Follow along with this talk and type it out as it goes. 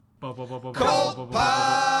Cold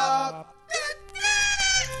Pop!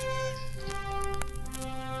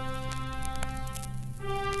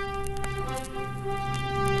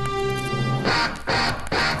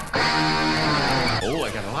 Oh,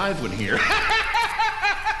 I got a live one here.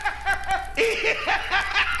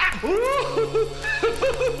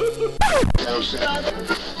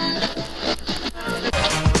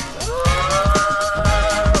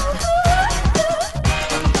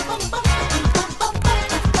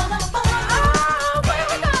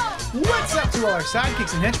 What's up to all our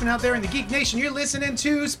sidekicks and henchmen out there in the Geek Nation? You're listening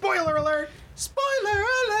to Spoiler Alert! Spoiler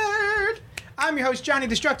Alert! I'm your host, Johnny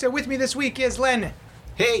Destructo. With me this week is Len.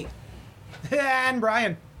 Hey! And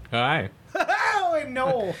Brian. Hi. Oh, and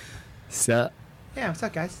Noel. Sup? Yeah, what's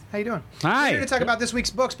up, guys? How you doing? Hi. We're going to talk about this week's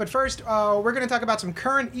books, but first, we're going to talk about some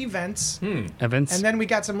current events, Evans? and then we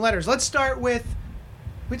got some letters. Let's start with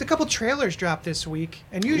a couple trailers dropped this week,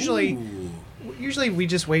 and usually we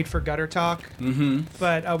just wait for gutter talk,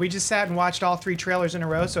 but we just sat and watched all 3 trailers in a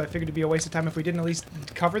row, so I figured it'd be a waste of time if we didn't at least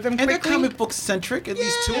cover them And quickly. they're comic book centric, at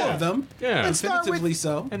least 2 of them. Yeah. Let's start with- Definitively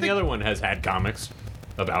so. And the other one has had comics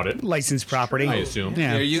about it. Licensed property. I assume.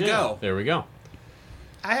 Yeah. There you go. There we go.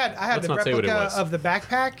 I had Let's the not say what it replica was. of the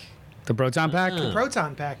backpack, The Proton Pack?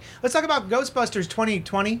 Proton Pack. Let's talk about Ghostbusters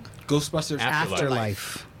 2020. Ghostbusters Afterlife.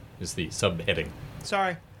 Afterlife. Is the subheading.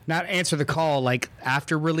 Sorry. Not Answer the Call, like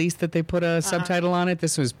after release that they put a subtitle on it.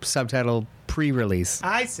 This was subtitle pre-release.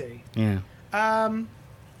 I see. Yeah.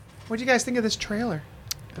 What do you guys think of this trailer?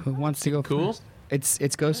 Who wants to go Cool. first?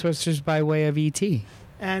 It's Ghostbusters by way of E.T.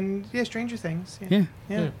 And yeah, Stranger Things. Yeah.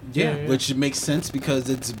 Yeah. Yeah, which makes sense because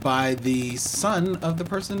it's by the son of the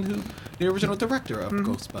person who, the original director of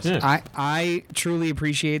Ghostbusters. Yeah. I truly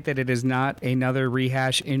appreciate that it is not another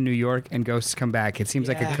rehash in New York and Ghosts Come Back. It seems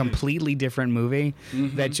like Yeah. a completely different movie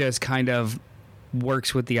that just kind of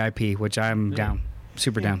works with the IP, which I'm down.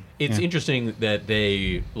 Super down. It's Yeah. interesting that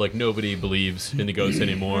they, like, nobody believes in the ghosts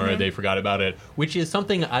anymore. They forgot about it, which is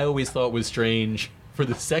something I always thought was strange for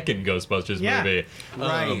the second Ghostbusters Yeah. movie.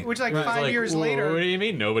 Right. Which, like, Right. 5 years later. What do you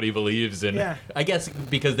mean nobody believes in? Yeah. I guess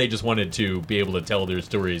because they just wanted to be able to tell their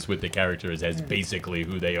stories with the characters as basically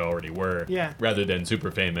who they already were, Yeah. rather than super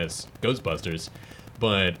famous Ghostbusters.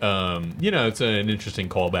 But it's an interesting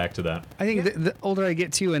callback to that. I think the older I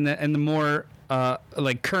get too, and the more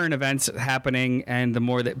like current events happening, and the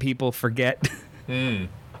more that people forget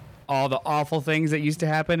all the awful things that used to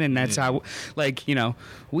happen, and that's how, like,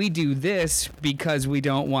 we do this because we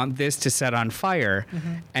don't want this to set on fire,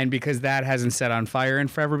 and because that hasn't set on fire in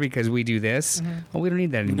forever because we do this. Well, we don't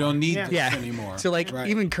need that You anymore. don't need Yeah. this Yeah. anymore. So like Right.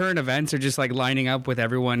 even current events are just like lining up with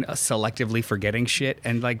everyone selectively forgetting shit,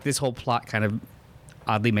 and like this whole plot kind of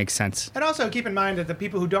oddly makes sense. And also keep in mind that the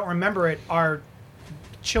people who don't remember it are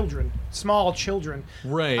children, small children.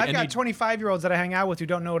 Right, I've and got they- 25-year-olds that I hang out with who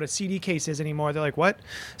don't know what a CD case is anymore. They're like, what?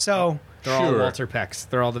 So, They're all Sure. Walter Pecks.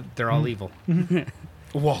 They're all evil.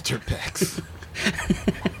 Walter Pex.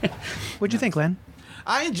 what'd you think, Len?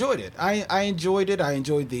 I enjoyed it. I enjoyed it. I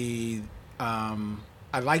enjoyed the.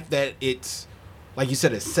 I like that it's, like you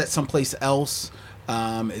said, it's set someplace else.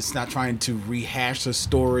 It's not trying to rehash the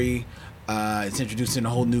story. It's introducing a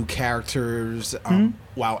whole new characters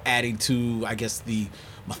while adding to, I guess, the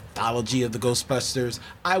mythology of the Ghostbusters.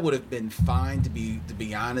 I would have been fine, to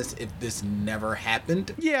be honest, if this never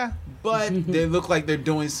happened. Yeah. But they look like they're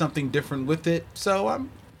doing something different with it. So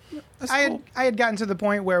that's cool. I had gotten to the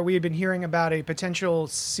point where we had been hearing about a potential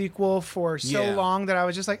sequel for so Yeah. long that I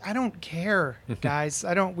was just like, I don't care, guys.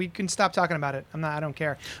 We can stop talking about it. I don't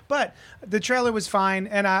care. But the trailer was fine,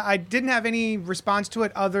 and I didn't have any response to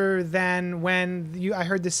it other than when I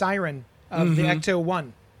heard the siren of the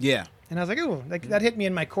Ecto-1. Yeah. And I was like, ooh, that hit me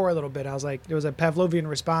in my core a little bit. I was like, there was a Pavlovian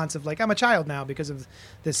response of like, I'm a child now because of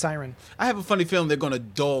this siren. I have a funny feeling they're going to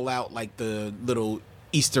dole out like the little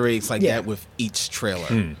Easter eggs like Yeah. that with each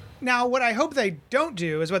trailer. Now, what I hope they don't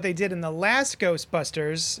do is what they did in the last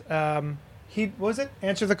Ghostbusters. What was it?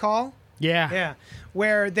 Answer the Call? Yeah. Yeah.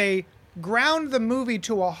 Where they ground the movie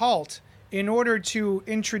to a halt in order to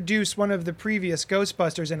introduce one of the previous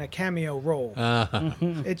Ghostbusters in a cameo role.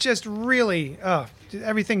 It just really,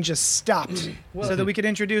 everything just stopped so that we could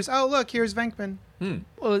introduce, oh, look, here's Venkman.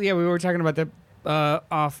 Well, yeah, we were talking about that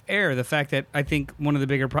off air. The fact that I think one of the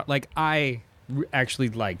bigger I actually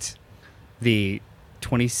liked the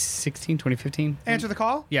 2016, 2015. Answer the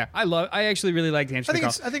Call? Yeah, I actually really liked Answer I think the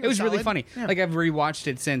it's- Call. I think it was really solid. funny. Yeah. Like I've rewatched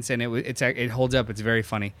it since, and it holds up. It's very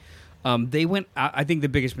funny. They went. I think the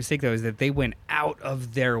biggest mistake though is that they went out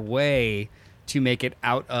of their way to make it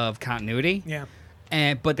out of continuity. Yeah.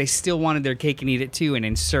 But they still wanted their cake and eat it too, and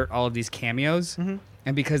insert all of these cameos.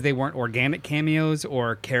 And because they weren't organic cameos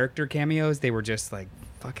or character cameos, they were just like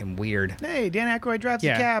fucking weird. Hey, Dan Aykroyd drives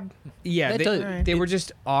Yeah. a cab. Yeah, That does- they were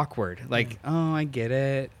just awkward. Like, oh, I get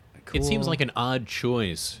it. It seems Cool. like an odd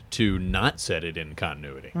choice to not set it in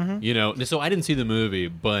continuity. You know, so I didn't see the movie,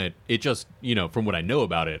 but it just, you know, from what I know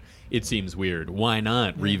about it, it seems weird. Why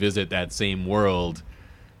not revisit that same world?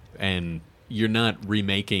 And you're not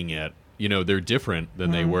remaking it. You know, they're different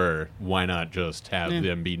than they were. Why not just have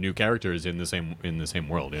them be new characters in the same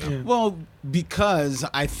world? You know, Well, because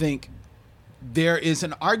I think there is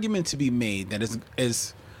an argument to be made that is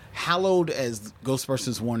as hallowed as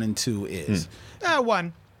Ghostbusters 1 and 2 is.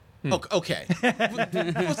 One. Okay.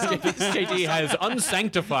 Well, some pe- JD has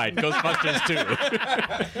unsanctified Ghostbusters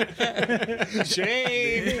 2.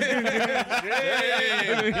 Shame.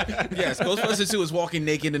 Yes, Ghostbusters 2 is walking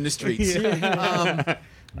naked in the streets.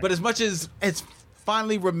 But as much as it's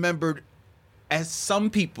finally remembered, as some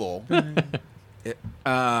people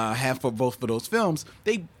have for both of those films,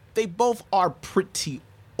 they both are pretty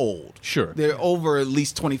old. Sure. They're over at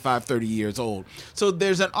least 25, 30 years old. So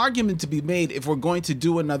there's an argument to be made if we're going to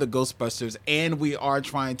do another Ghostbusters and we are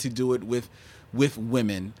trying to do it with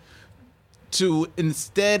women, to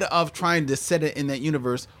instead of trying to set it in that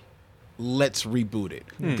universe, let's reboot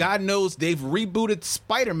it. God knows they've rebooted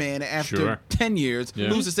Spider-Man after Sure. 10 years. Yeah.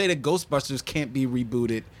 Who's to say that Ghostbusters can't be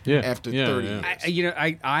rebooted after 30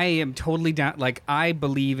 years? I am totally down. Like, I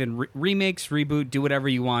believe in remakes, reboot, do whatever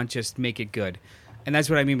you want, just make it good. And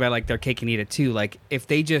that's what I mean by, like, their cake and eat it too. Like, if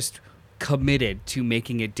they just committed to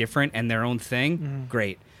making it different and their own thing,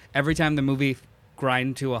 great. Every time the movie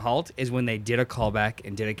grind to a halt is when they did a callback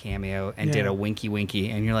and did a cameo and did a winky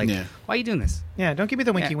winky, and you're like, Yeah. why are you doing this? Yeah, don't give me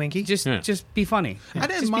the winky Yeah, winky. Just be funny. I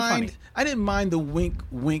didn't Just be mind. funny. I didn't mind the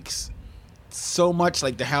winks so much,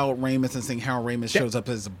 like the Harold Ramis and saying Harold Ramis shows up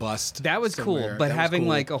as a bust. That was cool, somewhere. but That was having cool.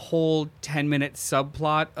 like a whole 10-minute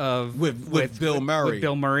subplot of with Bill Murray. with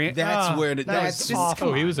Bill Murray. That's where that that's was awful.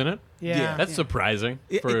 Oh, he was in it? Yeah. That's surprising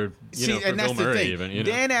for, See, for and that's Bill the Murray thing. even. You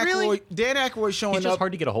know? Dan Aykroyd, Really? Dan Aykroyd showing He's just up.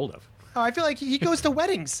 hard to get a hold of. Oh, I feel like he goes to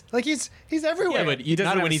weddings. Like he's everywhere. Yeah, but doesn't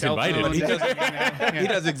not have when a he's cell phone. invited. He does, he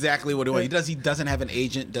does exactly what he wants. He doesn't have an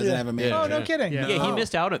agent. Doesn't have a manager. Oh, no kidding. Yeah. Yeah, he Oh.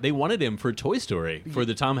 missed out. They wanted him for Toy Story for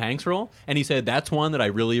the Tom Hanks role, and he said that's one that I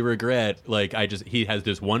really regret. Like he has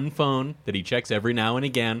this one phone that he checks every now and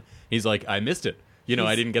again. He's like, I missed it. You know,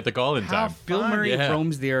 I didn't get the call in How time. Bill Murray Yeah.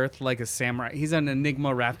 roams the earth like a samurai. He's an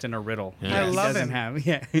enigma wrapped in a riddle. Yeah. I He love doesn't him. have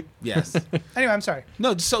yeah. Yes. Anyway, I'm sorry.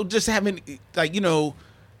 No. So just having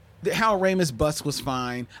the Harold Ramis bus was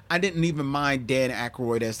fine. I didn't even mind Dan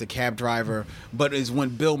Aykroyd as the cab driver, but it's when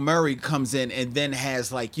Bill Murray comes in and then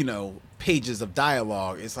has pages of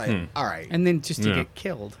dialogue. It's like, all right, And then just to Yeah. get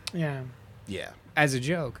killed Yeah. yeah. as a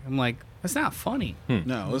joke. I'm like, that's not funny.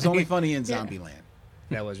 No, it was only funny in Zombieland.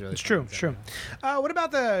 That was really It's true. It's true. What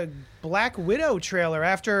about the Black Widow trailer?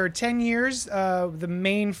 After 10 years, the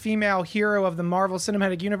main female hero of the Marvel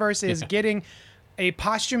Cinematic Universe is getting a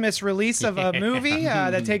posthumous release of a movie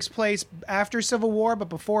that takes place after Civil War but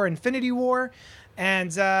before Infinity War.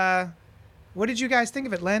 And what did you guys think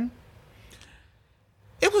of it, Len?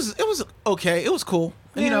 It was okay. It was cool.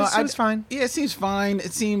 Yeah, it seems fine. Yeah, it seems fine.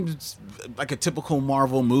 It seems like a typical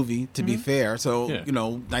Marvel movie, to be fair. So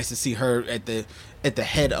Yeah. nice to see her at the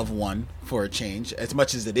head of one for a change, as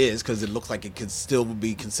much as it is, because it looks like it could still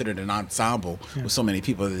be considered an ensemble with so many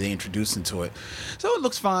people that they introduced into it. So it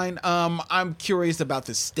looks fine. I'm curious about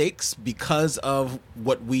the stakes because of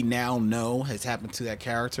what we now know has happened to that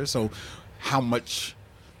character. So how much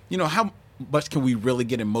can we really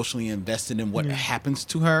get emotionally invested in what happens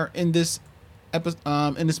to her in this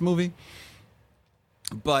in this movie?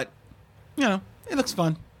 But it looks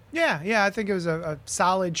fun. Yeah, I think it was a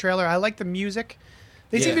solid trailer. I like the music.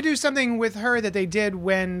 They seem Yeah. to do something with her that they did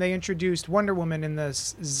when they introduced Wonder Woman in the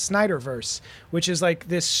Snyderverse, which is like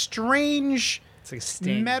this strange It's like a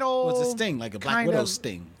sting. metal. What's a sting? Like a Black kind Widow of-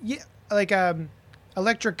 sting. Yeah, like a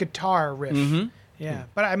electric guitar riff. Yeah,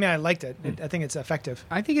 but I mean, I liked it. I think it's effective.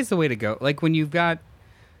 I think it's the way to go. Like when you've got,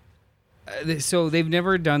 so they've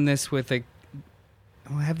never done this with a.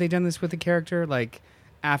 Have they done this with a character like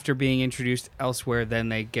after being introduced elsewhere? Then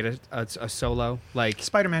they get a solo. Like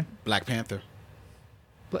Spider-Man. Black Panther.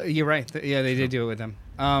 you're right. Yeah, they did do it with them.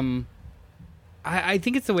 I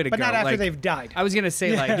think it's the way to But go. not after Like, they've died. I was gonna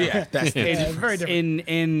say like Yeah, that's the Yeah, very different.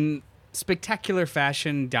 in spectacular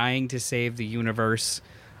fashion, dying to save the universe.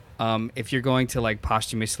 If you're going to like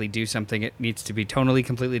posthumously do something, it needs to be tonally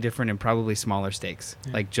completely different and probably smaller stakes,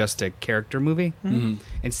 like just a character movie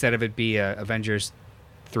instead of it be a Avengers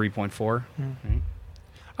 3.4.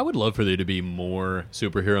 I would love for there to be more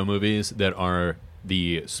superhero movies that are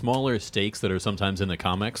the smaller stakes that are sometimes in the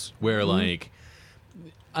comics, where like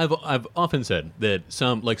I've often said that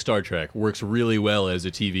some, like Star Trek, works really well as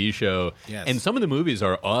a TV show, Yes. and some of the movies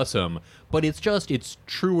are awesome, but it's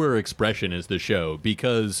truer expression as the show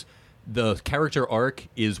because the character arc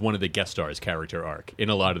is one of the guest stars' character arc in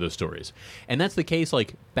a lot of those stories. And that's the case,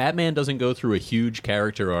 like, Batman doesn't go through a huge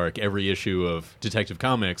character arc every issue of Detective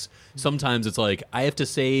Comics. Sometimes it's like, I have to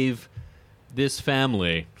save this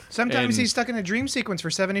family. Sometimes and he's stuck in a dream sequence for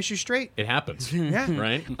 7 issues straight. It happens, Yeah.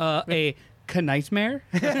 right? A nightmare.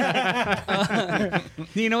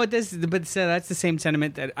 You know what this? But so that's the same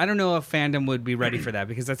sentiment that I don't know if fandom would be ready for that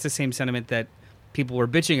because that's the same sentiment that people were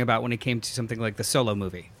bitching about when it came to something like the Solo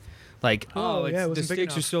movie. Like, Oh, yeah, it the wasn't big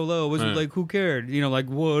stakes are enough. so low. It wasn't Right. like who cared? You know, like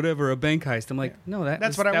whatever, a bank heist. I'm like, no,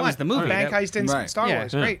 That's what I that want. was the movie. Bank That- heist in Right. Star Yeah.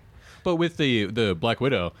 Wars. Yeah. Great. But with the Black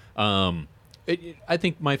Widow, I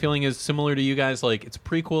think my feeling is similar to you guys. Like, it's a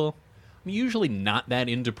prequel. I'm usually not that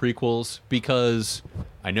into prequels because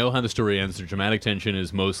I know how the story ends. The dramatic tension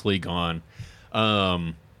is mostly gone.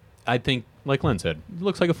 I think, like Len said, it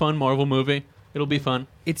looks like a fun Marvel movie. It'll be fun.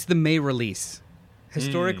 It's the May release.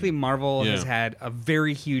 Historically, Marvel has Yeah. had a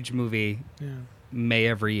very huge movie May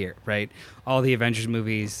every year, right? All the Avengers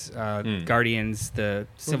movies, Guardians, the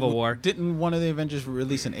Civil War. Didn't one of the Avengers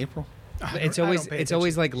release in April? It's I don't always pay it's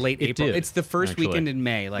always like late It April. did, It's the first actually. weekend in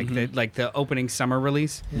May, like the opening summer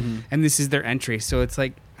release, and this is their entry. So it's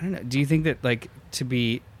like I don't know. Do you think that like to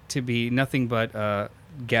be nothing but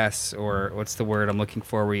guess or what's the word I'm looking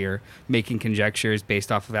for, where you're making conjectures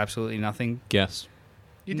based off of absolutely nothing? Guess.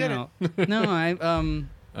 You did no, no, I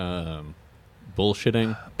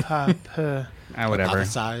Bullshitting. it. whatever.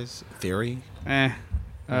 Hypothesize, theory,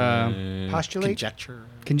 Postulate. conjecture.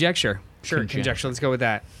 Conjecture. Sure, Conjecture. conjecture. Let's go with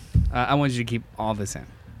that. I want you to keep all this in.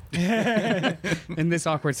 In this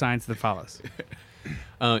awkward science that follows.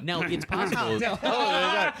 Now, it's possible.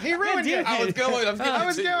 He ruined it. I was going. I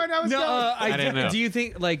was going. I didn't know. Do you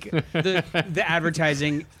think like the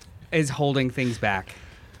advertising is holding things back?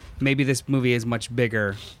 Maybe this movie is much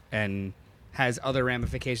bigger and has other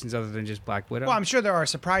ramifications other than just Black Widow. Well, I'm sure there are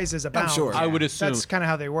surprises about. sure. I would assume. That's kind of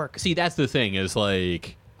how they work. See, that's the thing is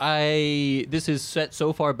like this is set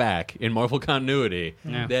so far back in Marvel continuity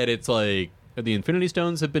Yeah. that it's like the Infinity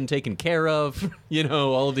Stones have been taken care of. You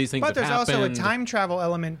know, all of these things But have there's also a happened. time travel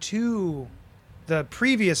element to the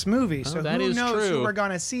previous movie, so that who is knows true. who we're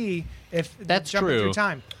gonna see if That's jumping true. through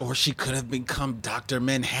time. Or she could have become Dr.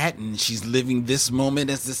 Manhattan. She's living this moment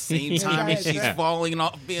at the same time as she's Yeah. falling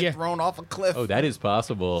off, being Yeah. thrown off a cliff. Oh, that is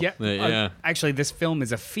possible. yeah, Yeah. actually, this film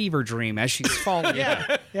is a fever dream as she's falling.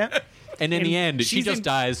 Yeah, yeah. And in the end, she she's just in-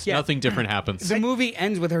 dies. yeah. Nothing different happens. The movie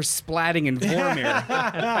ends with her splatting in Vormir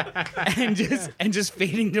and just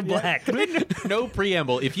fading to black. No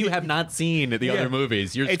preamble. If you have not seen the other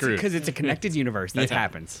movies, you're It's screwed. because it's a connected universe. That Yeah.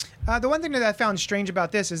 happens. The one thing that I found strange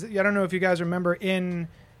about this is that, I don't know if you guys remember in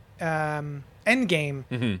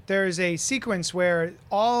Endgame, there's a sequence where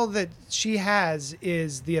all that she has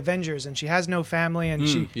is the Avengers, and she has no family, and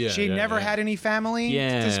Yeah, she yeah, never yeah. had any family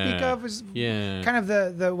to speak of. Was Yeah. kind of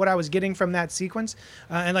the what I was getting from that sequence,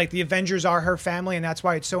 and like the Avengers are her family, and that's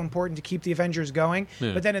why it's so important to keep the Avengers going.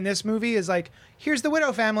 Yeah. But then in this movie is like, here's the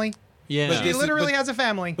Widow family. Yeah. But She this is- literally but- has a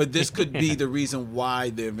family. But this could be the reason why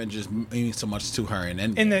the Avengers mean so much to her in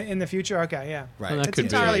Endgame. In the future, okay, yeah, right. Well, that it's could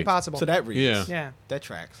entirely be. possible. So that reason. Yeah. yeah. That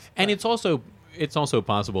tracks. And it's also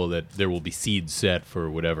possible that there will be seeds set for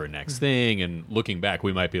whatever next thing. And looking back,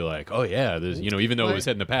 we might be like, oh yeah, there's even though it was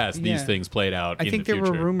set in the past, these Yeah. things played out. I in think the there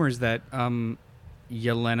future. were rumors that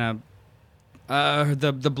Yelena,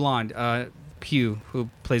 the blonde Pugh, who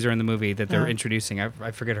plays her in the movie that they're introducing.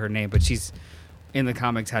 I forget her name, but she's in the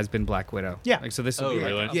comics has been Black Widow. Yeah. Like, so this will Oh, be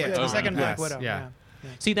really? like, Yeah, Yeah, the Oh, second Black yes. Widow. Yeah.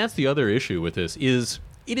 See, that's the other issue with this is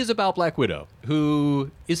it is about Black Widow,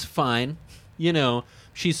 who is fine.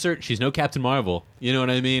 She's no Captain Marvel. You know what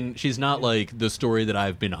I mean? She's not like the story that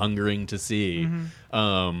I've been hungering to see.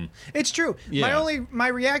 It's true. Yeah. My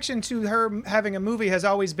reaction to her having a movie has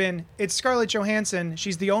always been, it's Scarlett Johansson.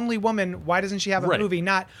 She's the only woman. Why doesn't she have a Right. movie?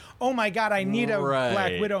 Not, oh my God, I need a Right.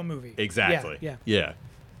 Black Widow movie. Exactly. Yeah.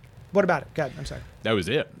 What about it? God, I'm sorry. That was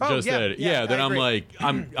it. Oh, Just yeah, that. yeah, Then I I'm agree. like,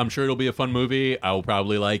 I'm sure it'll be a fun movie. I will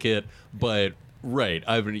probably like it. But right,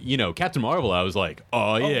 Captain Marvel. I was like,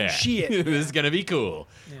 oh yeah, shit. this is gonna be cool.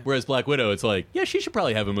 Whereas Black Widow, it's like, yeah, she should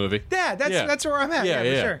probably have a movie. Yeah, that's where I'm at. Yeah, Yeah,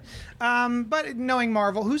 yeah. for sure. But knowing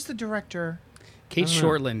Marvel, who's the director? Kate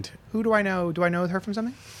Shortland. Who do I know? Do I know her from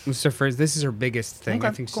something? This is her biggest thing. I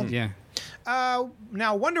Okay, think. cool. Yeah.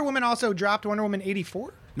 Now, Wonder Woman also dropped Wonder Woman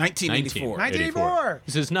 84. 1984. 1984.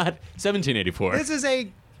 This is not 1784. This is a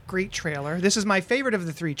great trailer. This is my favorite of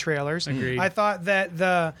the 3 trailers. Agreed. I thought that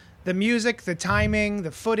the music, the timing,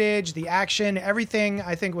 the footage, the action, everything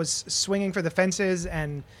I think was swinging for the fences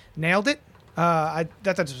and nailed it. I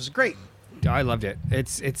thought this was great. I loved it.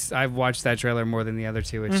 It's I've watched that trailer more than the other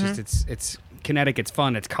two. It's just it's kinetic, it's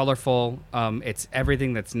fun, it's colorful. It's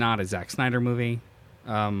everything that's not a Zack Snyder movie.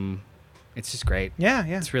 It's just great. Yeah.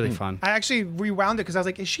 It's really fun. I actually rewound it because I was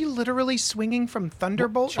like, is she literally swinging from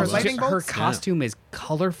thunderbolts or lightning Her bolts? costume is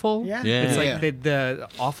colorful. Yeah. Yeah. It's like the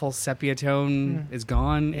awful sepia tone is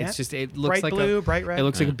gone. Yeah. It's just it looks Bright like blue, bright red. It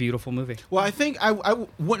looks like a beautiful movie. Well, I think I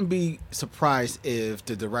wouldn't be surprised if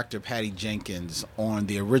the director Patty Jenkins on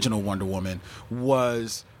the original Wonder Woman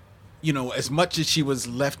was, as much as she was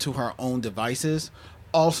left to her own devices,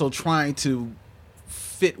 also trying to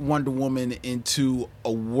fit Wonder Woman into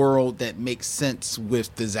a world that makes sense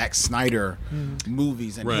with the Zack Snyder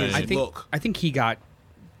movies and Right. his look. I think he got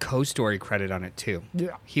co-story credit on it too. Yeah.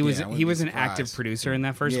 He was Yeah, I wouldn't he be was an surprised. active producer in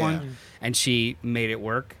that first Yeah. one, and she made it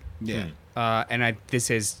work. Yeah. And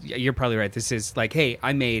you're probably right. This is like, hey,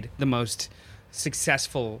 I made the most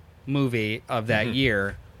successful movie of that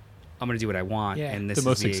year. I'm gonna do what I want, Yeah. and this The is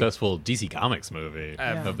most successful DC Comics movie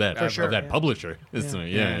of that for sure. of that Yeah. publisher.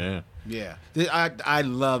 Yeah. I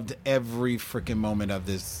loved every freaking moment of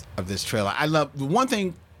this trailer. I love the one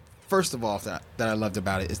thing. First of all, that I loved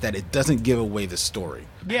about it is that it doesn't give away the story.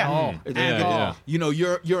 Yeah. Oh, It Yeah, doesn't give-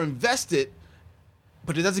 yeah. You're invested,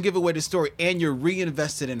 but it doesn't give away the story, and you're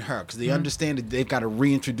reinvested in her because they understand that they've got to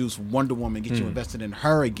reintroduce Wonder Woman, get you invested in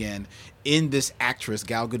her again, in this actress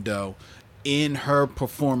Gal Gadot, in her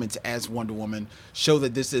performance as Wonder Woman, show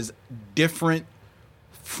that this is different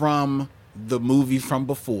from the movie from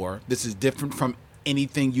before. This is different from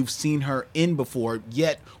anything you've seen her in before.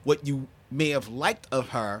 Yet what you may have liked of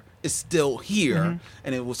her is still here,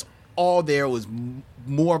 and it was all there. It was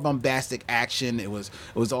more bombastic action. It was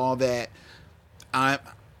all that.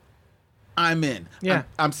 I'm in. Yeah.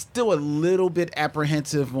 I'm still a little bit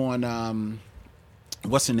apprehensive on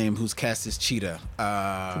what's her name? Who's cast as Cheetah?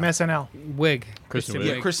 From SNL. Wig. Kristen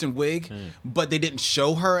Wiig. Wiig. Kristen Wiig, but they didn't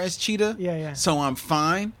show her as Cheetah. Yeah. So I'm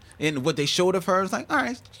fine. And what they showed of her is like, all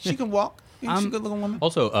right, she can walk. She's a good looking woman.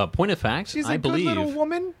 Also, point of fact, She's I a believe good little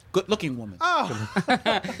woman. Good looking woman. Oh,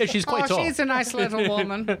 Yeah, she's quite tall. She's a nice little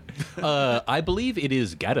woman. I believe it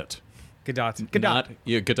is Gadot. Gadot. Not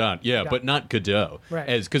Gadot. Yeah, but not Godot. Right.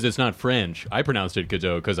 Because it's not French. I pronounced it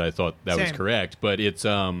Godot because I thought that was Same. correct. But it's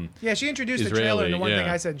yeah. She introduced the trailer, and the one Israeli, thing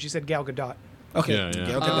yeah. I said, she said Gal Gadot. Okay. Yeah, yeah.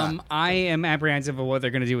 Gal Gadot. I am apprehensive of what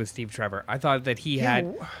they're going to do with Steve Trevor. I thought that he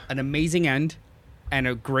had an amazing end and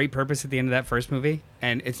a great purpose at the end of that first movie.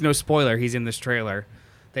 And it's no spoiler, he's in this trailer,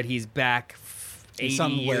 that he's back 80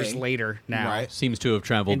 some years way. later now. Right. seems to have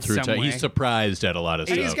traveled In through some time. way. He's surprised at a lot of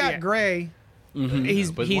And stuff. he's got Yeah. gray. But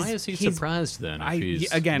why is he he's- surprised then? If I-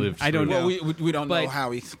 he's again, lived I don't through know. that? Well, we don't know But-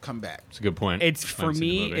 how he's come back. It's a good point. It's I for haven't seen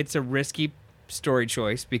the me, movie. it's a risky story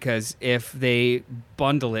choice because if they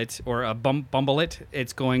bundle it or bumble it,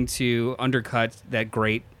 it's going to undercut that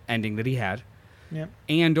great ending that he had. Yeah.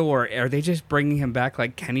 And or are they just bringing him back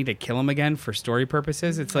like Kenny to kill him again for story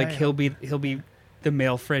purposes? It's like Right. he'll be the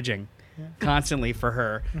male fridging constantly for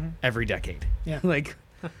her every decade. Yeah. Like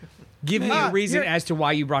give me Ah, a reason you're- as to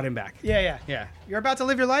why you brought him back. Yeah. Yeah. You're about to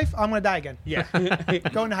live your life. I'm gonna die again. Yeah.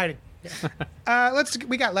 Go into hiding.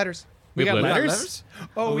 We got letters. We got letters? letters?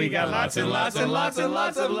 Oh, we got lots and lots and lots and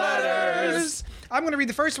lots of letters. I'm going to read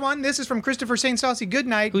the first one. This is from Christopher St. Saucy. Good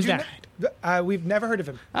night. Who's We've never heard of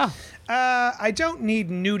him. Oh. I don't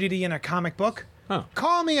need nudity in a comic book. Huh.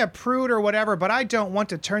 Call me a prude or whatever, but I don't want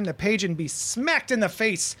to turn the page and be smacked in the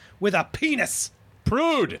face with a penis.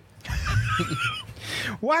 Prude.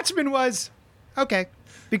 Watchmen was okay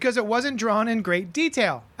because it wasn't drawn in great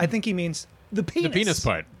detail. I think he means the penis. The penis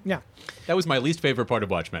part. Yeah. That was my least favorite part of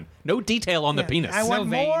Watchmen. No detail on the Yeah. penis. I want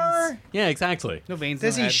veins. more. Yeah, exactly. No veins.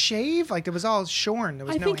 Does no he head. shave? Like it was all shorn. There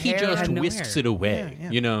was I no think he hair. just had no whisks hair. it away.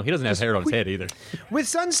 Yeah. You know, he doesn't have hair on his head either. With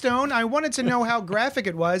Sunstone, I wanted to know how graphic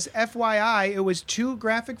it was. FYI, it was too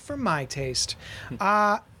graphic for my taste.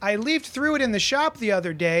 I leafed through it in the shop the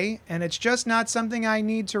other day, and it's just not something I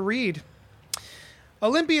need to read.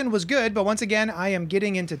 Olympian was good, but once again, I am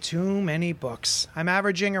getting into too many books. I'm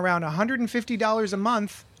averaging around $150 a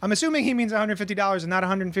month. I'm assuming he means $150 and not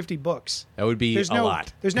 150 books. That would be a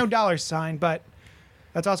lot. There's no dollar sign, but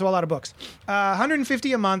that's also a lot of books.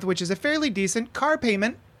 $150 a month, which is a fairly decent car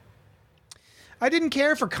payment. I didn't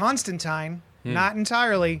care for Constantine. Not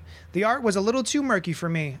entirely. The art was a little too murky for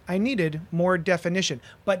me. I needed more definition,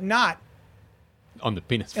 but not On the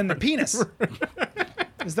penis. in the penis.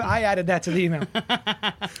 I added that to the email.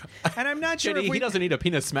 And I'm not sure if He doesn't need a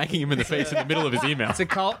penis smacking him in the face in the middle of his email. It's a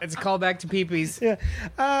callback to Pee-Pee's. Yeah.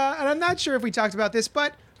 And I'm not sure if we talked about this,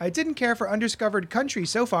 but I didn't care for Undiscovered Country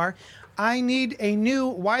so far. I need a new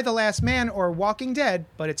Why the Last Man or Walking Dead,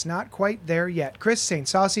 but it's not quite there yet. Chris St.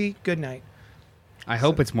 Saucy, good night. I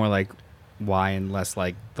hope it's more like Y and less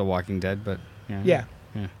like The Walking Dead, but Yeah.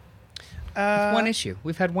 It's one issue.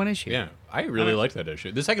 We've had one issue. Yeah, I really liked that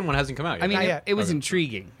issue. The second one hasn't come out yet. I mean, Not yet. it was Okay.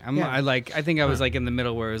 intriguing. Yeah. I think I was like in the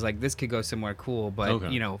middle where it was like this could go somewhere cool, but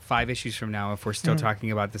Okay. 5 issues from now, if we're still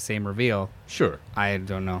talking about the same reveal, Sure. I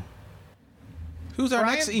don't know. Who's our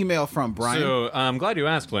Brian? next email from, Brian? So I'm glad you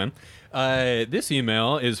asked, Glenn. This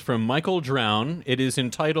email is from Michael Drown. It is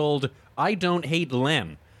entitled, I Don't Hate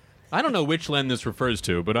Len. I don't know which Len this refers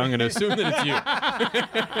to, but I'm going to assume that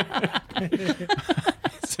it's you.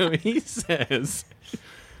 So he says,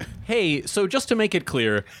 hey, so just to make it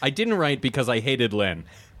clear, I didn't write because I hated Len.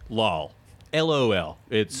 Lol. LOL.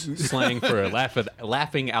 It's slang for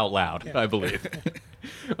laughing out loud, I believe.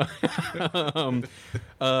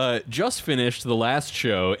 Just finished the last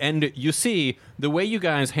show, and you see, the way you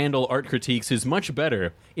guys handle art critiques is much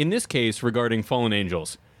better, in this case regarding Fallen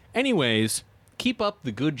Angels. Anyways, keep up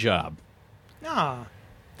the good job. Ah.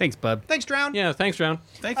 Thanks, bub. Thanks, Drown. Yeah, thanks, Drown.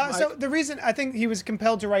 Thanks, Mike. So the reason I think he was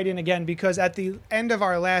compelled to write in again because at the end of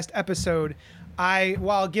our last episode,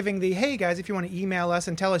 while giving the hey guys, if you want to email us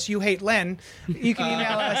and tell us you hate Len, you can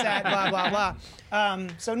email us at blah blah blah.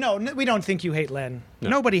 So no, we don't think you hate Len. No.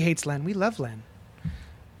 Nobody hates Len. We love Len.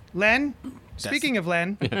 Len. Speaking of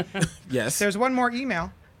Len, Yes. there's one more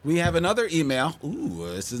email. We have another email.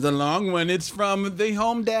 Ooh, this is a long one. It's from the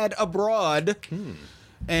Home Dad Abroad.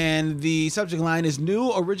 And the subject line is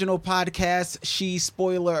New Original Podcast. She,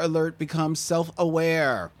 spoiler alert, becomes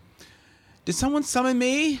self-aware. Did someone summon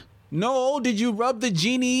me? No, did you rub the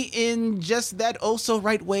genie in just that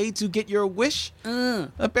oh-so-right way to get your wish?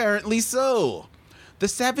 Apparently so. The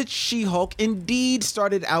Savage She-Hulk indeed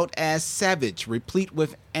started out as savage, replete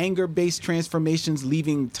with anger-based transformations,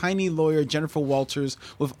 leaving tiny lawyer Jennifer Walters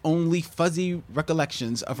with only fuzzy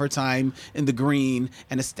recollections of her time in the green,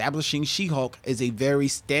 and establishing She-Hulk as a very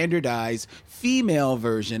standardized female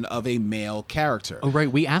version of a male character. Oh,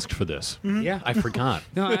 right, we asked for this. Yeah. I forgot.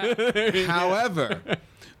 However,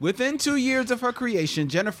 within 2 years of her creation,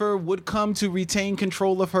 Jennifer would come to retain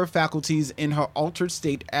control of her faculties in her altered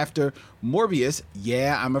state after Morbius,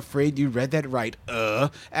 yeah, I'm afraid you read that right,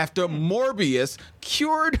 after Morbius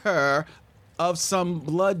cured her of some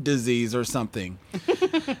blood disease or something.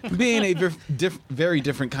 Being a very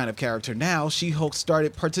different kind of character now, She-Hulk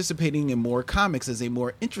started participating in more comics as a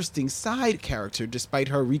more interesting side character, despite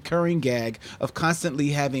her recurring gag of constantly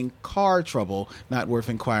having car trouble, not worth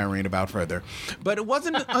inquiring about further. But it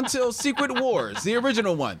wasn't until Secret Wars, the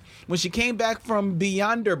original one, when she came back from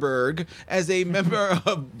Beyonderberg as a member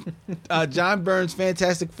of John Byrne's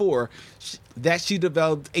Fantastic Four, that she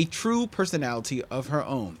developed a true personality of her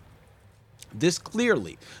own. This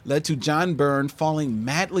clearly led to John Byrne falling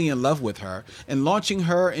madly in love with her and launching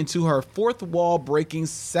her into her fourth wall-breaking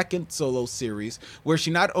second solo series, where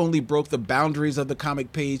she not only broke the boundaries of the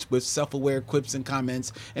comic page with self-aware quips and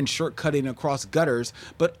comments and shortcutting across gutters,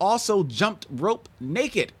 but also jumped rope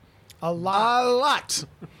naked. A lot. A lot.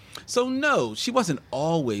 So no, she wasn't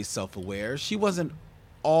always self-aware. She wasn't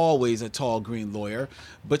always a tall green lawyer,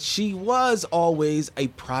 but she was always a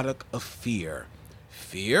product of fear.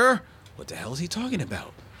 Fear? What the hell is he talking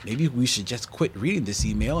about? Maybe we should just quit reading this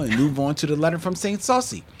email and move on to the letter from St.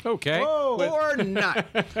 Saucy. Okay. Or not.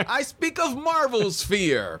 I speak of Marvel's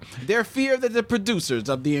fear. Their fear that the producers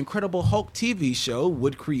of the Incredible Hulk TV show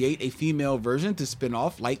would create a female version to spin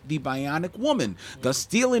off like the Bionic Woman, thus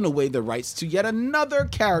stealing away the rights to yet another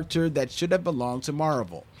character that should have belonged to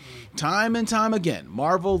Marvel. Time and time again,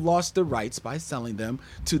 Marvel lost the rights by selling them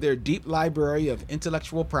to their deep library of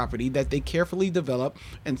intellectual property that they carefully developed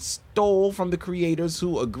and stole from the creators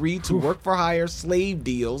who agreed to work for hire slave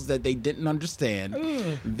deals that they didn't understand.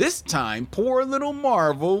 This time, poor little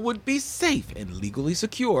Marvel would be safe and legally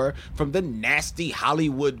secure from the nasty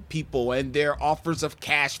Hollywood people and their offers of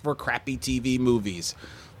cash for crappy TV movies.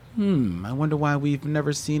 I wonder why we've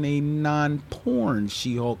never seen a non-porn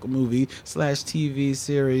She-Hulk movie / TV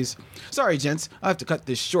series. Sorry, gents, I have to cut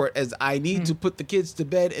this short as I need to put the kids to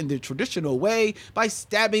bed in the traditional way by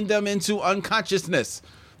stabbing them into unconsciousness.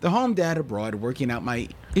 The Home Dad Abroad working out my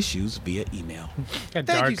issues via email.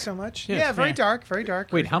 Thank you so much. Yeah, very dark, very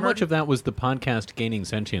dark. Wait, how much of that was the podcast Gaining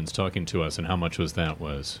Sentience talking to us, and how much was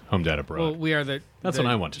Home Dad Abroad? Well, we are the. That's the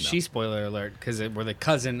what I want to know. She spoiler alert because we're the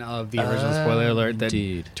cousin of the original spoiler alert that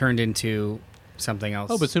indeed. turned into something else.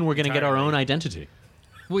 Oh, but soon we're going to get our own entirely. identity.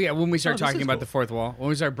 Well, yeah, when we start this talking is about cool. the fourth wall, when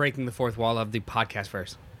we start breaking the fourth wall of the podcast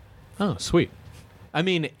first. Oh, sweet. I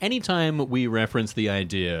mean, anytime we reference the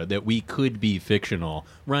idea that we could be fictional,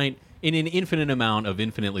 right? In an infinite amount of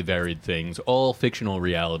infinitely varied things, all fictional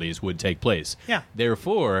realities would take place. Yeah.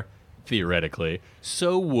 Therefore, theoretically,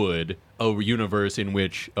 so would a universe in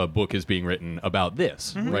which a book is being written about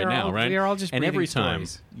this right We're now, all- right? we are all just and every breathing time,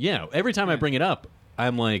 stories. every time I bring it up,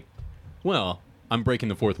 I'm like, well, I'm breaking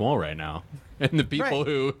the fourth wall right now. And the people Right.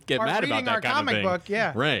 who get Are mad about reading that our kind comic of thing, book,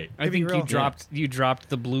 yeah. right? I To be think real. you dropped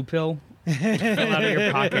the blue pill. It fell out of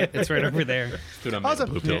your pocket. It's right over there. Dude, I'm Also,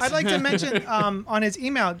 making blue pills. I'd like to mention on his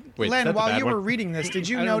email, Wait, is Len, that the while bad you one? were reading this, did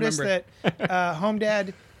you I don't notice remember. that Home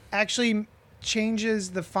Dad actually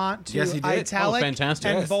changes the font to Yes, he did. italic Oh, fantastic.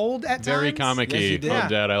 and Yes. bold at Very times? comic-y, Yes, you did. Mom,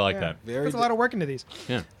 Dad. I like Yeah. that. Very Puts a lot of work into these.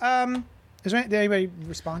 Yeah. Is there did anybody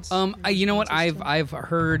response? You know what? Responses to- I've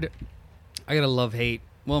heard. I got a love hate.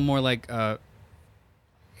 Well, more like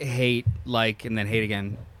hate, like, and then hate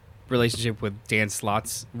again. Relationship with Dan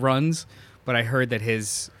Slott's runs, but I heard that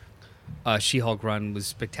his She-Hulk run was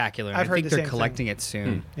spectacular. And I've I heard think the they're same thing. collecting it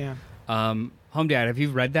soon. Yeah. Home Dad, have you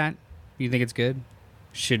read that? You think it's good?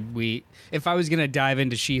 Should we? If I was gonna dive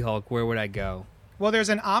into She-Hulk, where would I go? Well, there's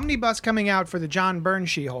an omnibus coming out for the John Byrne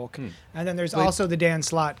She-Hulk, and then there's also the Dan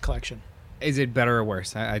Slott collection. Is it better or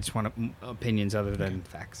worse? I just want opinions other than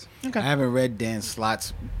facts. I haven't read Dan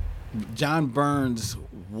Slott's. John Burns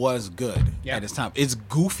was good Yeah. at his time. It's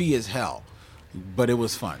goofy as hell, but it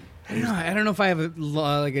was fun. I don't know if I have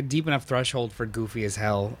a deep enough threshold for goofy as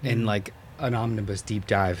hell in like an omnibus deep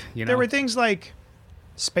dive. You know, There were things like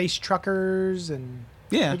space truckers and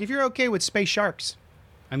Yeah. like if you're okay with space sharks.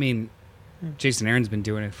 I mean, Jason Aaron's been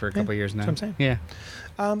doing it for a couple years now. that's what I'm saying.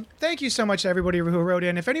 Yeah. Thank you so much to everybody who wrote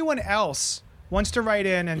in. If anyone else wants to write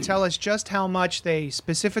in and tell us just how much they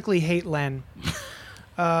specifically hate Len,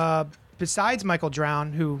 besides Michael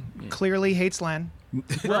Drown, who clearly hates Len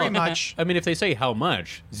very much. I mean, if they say how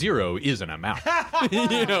much, 0 is an amount. you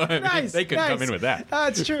know, what I mean? Nice, They could nice. come in with that.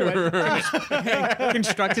 That's true.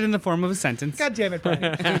 Constructed in the form of a sentence. God damn it,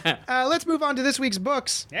 Brian. Let's move on to this week's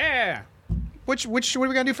books. Yeah. What are we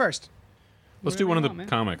gonna do first? Let's do one of the want, man.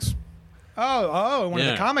 comics. One of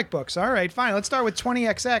Yeah. the comic books. All right, fine. Let's start with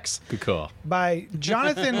 20XX Good call. by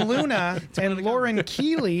Jonathan Luna and Lauren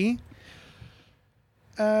Keeley.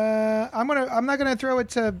 I'm not gonna throw it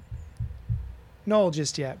to Noel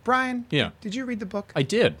just yet. Brian, Yeah, did you read the book? I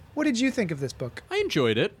did. What did you think of this book? I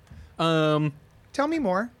enjoyed it. Tell me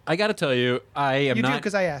more. I got to tell you, I am You do not.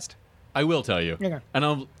 because I asked. I will tell you. Okay.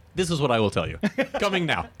 And this is what I will tell you. Coming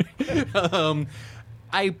now.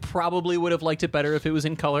 I probably would have liked it better if it was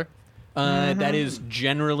in color. That is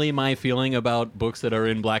generally my feeling about books that are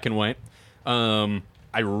in black and white.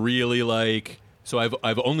 I really like. So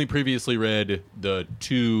I've only previously read the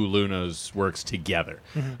two Luna's works together.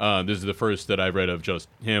 This is the first that I've read of just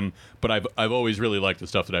him, but I've always really liked the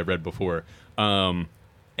stuff that I've read before. And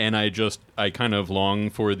I kind of long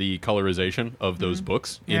for the colorization of those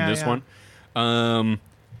books in Yeah, this yeah. one.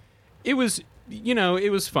 It was,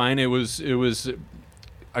 it was fine. It was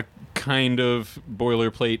a kind of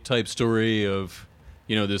boilerplate type story of,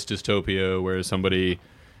 this dystopia where somebody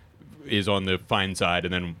is on the fine side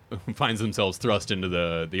and then finds themselves thrust into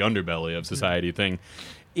the underbelly of society thing.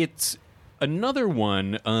 It's another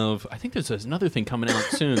one of, I think there's another thing coming out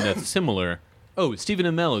soon that's similar. Oh, Stephen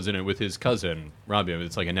Amell is in it with his cousin, Robbie.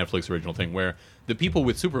 It's like a Netflix original thing where the people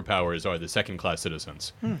with superpowers are the second-class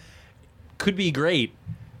citizens. Could be great.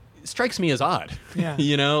 Strikes me as odd. Yeah.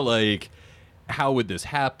 Like, how would this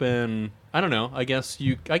happen? I don't know. I get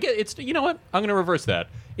it's, you know what? I'm going to reverse that.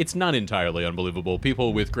 It's not entirely unbelievable.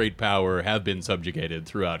 People with great power have been subjugated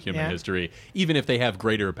throughout human Yeah. history, even if they have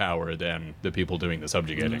greater power than the people doing the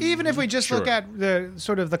subjugating. Even if we just look Sure. at the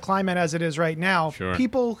sort of the climate as it is right now, Sure.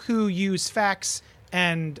 people who use facts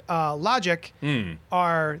and logic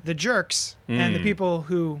are the jerks, and the people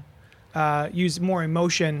who use more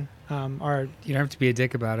emotion are. You don't have to be a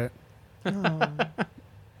dick about it.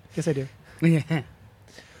 Yes, I do. Yeah.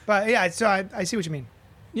 But yeah, so I see what you mean.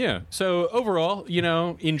 Yeah. So overall,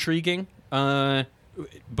 intriguing.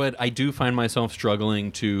 But I do find myself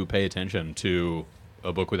struggling to pay attention to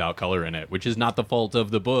a book without color in it, which is not the fault of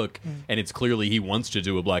the book, and it's clearly he wants to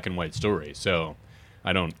do a black and white story. So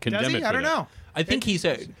I don't condemn Does he? it. For I don't that. know. I think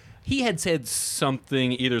he had said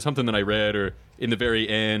something, either something that I read or in the very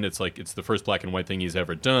end. It's like it's the first black and white thing he's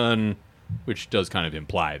ever done, which does kind of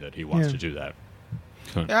imply that he wants Yeah. to do that.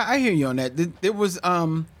 I hear you on that. There was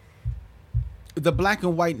the black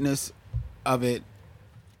and whiteness of it.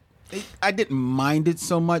 I didn't mind it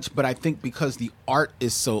so much, but I think because the art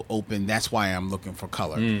is so open, that's why I'm looking for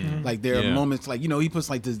color. Like there are moments like, he puts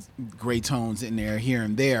like the gray tones in there here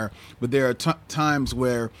and there, but there are times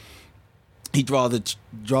where he draws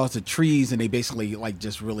the trees and they basically like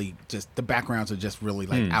just the backgrounds are just really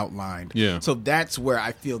like outlined. Yeah. So that's where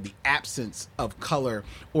I feel the absence of color,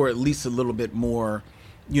 or at least a little bit more,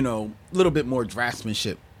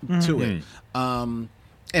 draftsmanship to it.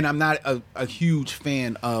 And I'm not a huge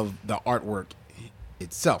fan of the artwork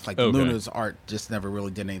itself. Like Luna's art just never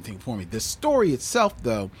really did anything for me. The story itself,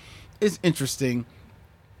 though, is interesting.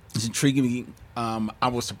 It's intriguing. I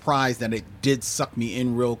was surprised that it did suck me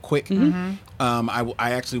in real quick. I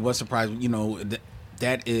actually was surprised.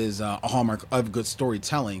 That is a hallmark of good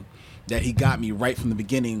storytelling. That he got me right from the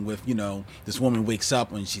beginning with, this woman wakes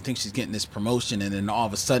up and she thinks she's getting this promotion, and then all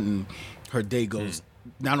of a sudden her day goes.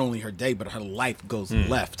 Not only her day, but her life goes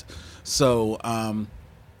left. So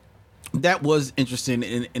that was interesting,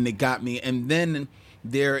 and it got me. And then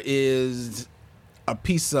there is a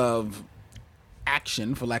piece of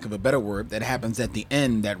action, for lack of a better word, that happens at the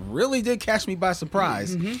end that really did catch me by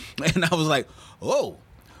surprise. And I was like, oh,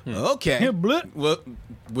 okay. Well,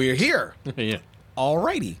 we're here. Yeah.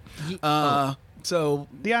 Alrighty. So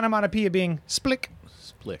The onomatopoeia being splick.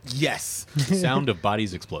 yes. Sound of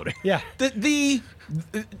bodies exploding. Yeah.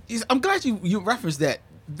 I'm glad you referenced that.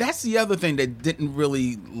 That's the other thing that didn't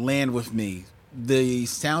really land with me. The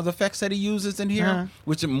sound effects that he uses in here,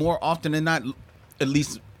 which are more often than not, at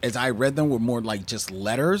least as I read them, were more like just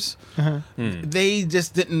letters. They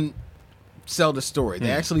just didn't sell the story.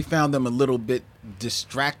 They actually found them a little bit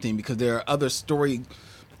distracting because there are other storytelling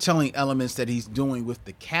elements that he's doing with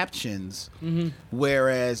the captions.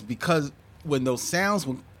 Whereas because when those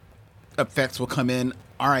effects will come in,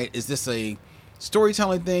 all right, is this a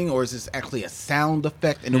storytelling thing or is this actually a sound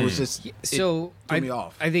effect? And it was just So it threw me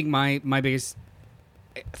off. I think my biggest,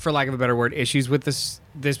 for lack of a better word, issues with this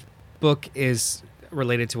book is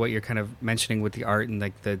related to what you're kind of mentioning with the art and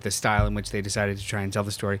like the style in which they decided to try and tell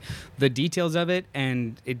the story, the details of it,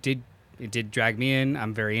 and it did drag me in.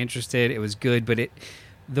 I'm very interested. It was good, but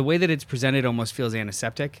the way that it's presented almost feels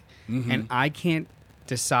antiseptic, and I can't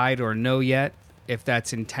decide or know yet if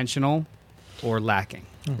that's intentional or lacking.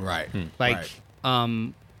 Right.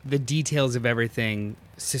 The details of everything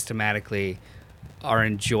systematically are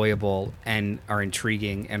enjoyable and are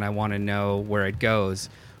intriguing, and I want to know where it goes.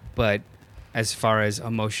 But as far as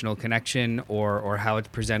emotional connection or how it's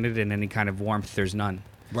presented in any kind of warmth, there's none.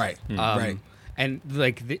 Right. Right. And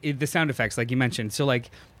like the sound effects, like you mentioned, so like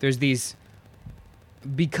there's these,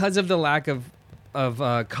 because of the lack of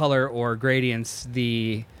color or gradients,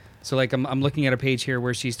 so like I'm looking at a page here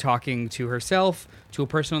where she's talking to herself, to a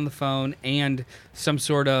person on the phone, and some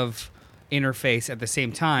sort of interface at the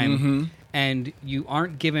same time, and you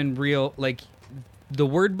aren't given real, like, the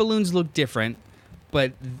word balloons look different,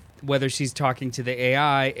 but whether she's talking to the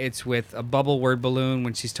AI, it's with a bubble word balloon.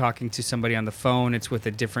 When she's talking to somebody on the phone, it's with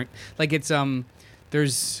a different, like, it's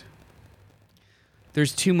there's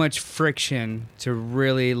too much friction to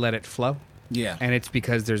really let it flow. Yeah. And it's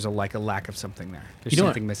because there's a lack of something there. There's You know what?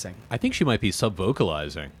 something missing. I think she might be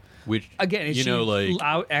sub-vocalizing, which Again, is she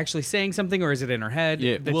out actually saying something, or is it in her head?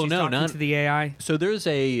 Yeah, that well, she's no, talking not to the AI. So there's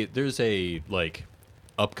a like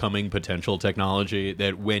upcoming potential technology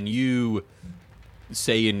that when you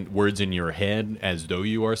say in words in your head as though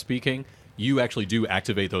you are speaking, you actually do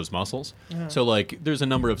activate those muscles. So like there's a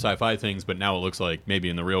number of sci-fi things, but now it looks like maybe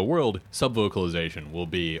in the real world, subvocalization will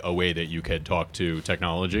be a way that you could talk to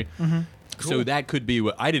technology. So that could be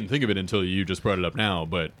what I didn't think of it until you just brought it up now,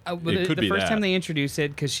 but it could be the first that. time they introduce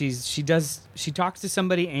it, because she talks to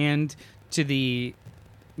somebody and to the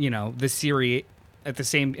Siri at the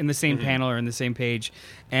same panel or in the same page,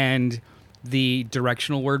 and the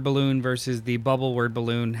directional word balloon versus the bubble word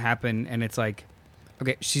balloon happen, and it's like,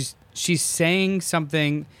 okay, she's saying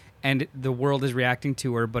something and the world is reacting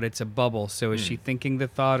to her, but it's a bubble. So is she thinking the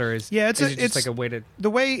thought, or is it just like a way to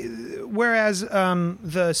the way? Whereas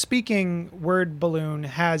the speaking word balloon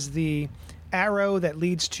has the arrow that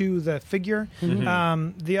leads to the figure.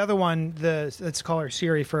 The other one, let's call her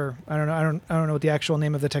Siri for I don't know what the actual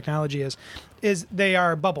name of the technology is they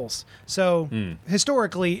are bubbles. So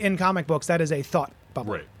historically in comic books, that is a thought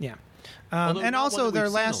bubble. Right. Yeah. Although And not also one that their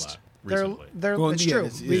we've seen a last. lot They're recently. it's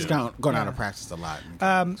true. It's gone out of practice a lot.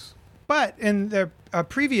 But in their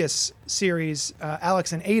previous series,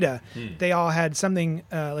 Alex and Ada, they all had something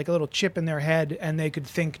like a little chip in their head, and they could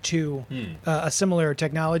think to a similar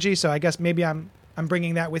technology. So I guess maybe I'm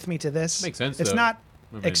bringing that with me to this. Makes sense, It's though. not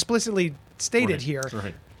I mean, explicitly stated here.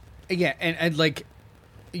 Right. Yeah, and like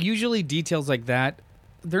usually details like that,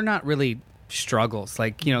 they're not really struggles.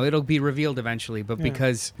 Like, it'll be revealed eventually, but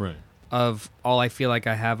because Right. of all I feel like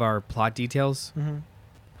I have are plot details,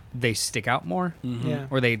 they stick out more, Yeah.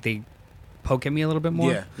 or they poke at me a little bit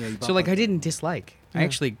more. Yeah, you So like bump I didn't dislike. I Yeah.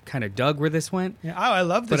 actually kind of dug where this went. Yeah, I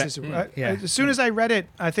love this. But As soon as I read it,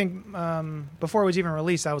 I think before it was even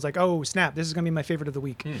released, I was like, "Oh snap! This is gonna be my favorite of the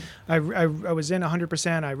week." I was in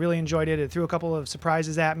 100%. I really enjoyed it. It threw a couple of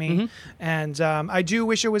surprises at me, and I do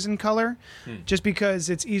wish it was in color, just because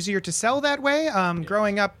it's easier to sell that way.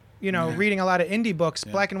 Growing up, reading a lot of indie books,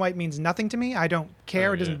 black and white means nothing to me. I don't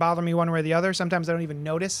care. Oh, It doesn't yeah. bother me one way or the other. Sometimes I don't even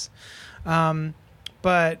notice.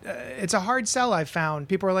 But it's a hard sell, I've found.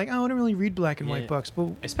 People are like, "Oh, I don't really read black and white Yeah. books," but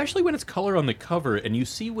Especially when it's color on the cover and you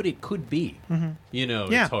see what it could be. Yeah.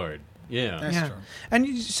 It's hard. Yeah. That's yeah. true.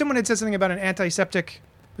 And someone had said something about an antiseptic.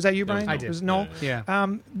 Was that you, That was Brian? Noel. I did. It was Noel. Yeah.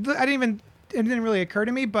 It didn't really occur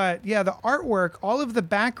to me, but yeah, the artwork, all of the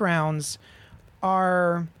backgrounds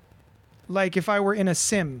are like if I were in a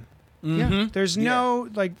sim. Yeah. There's no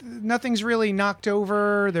nothing's really knocked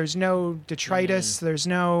over. There's no detritus. There's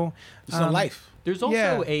no It's no life. There's also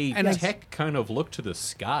Yeah. a And I- tech kind of look to the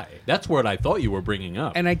sky. That's what I thought you were bringing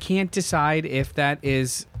up. And I can't decide if that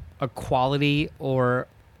is a quality or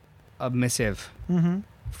a missive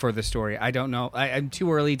for the story. I don't know. I'm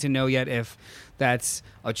too early to know yet if that's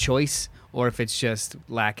a choice or if it's just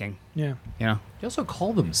lacking. Yeah. You also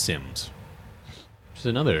call them Sims. Which is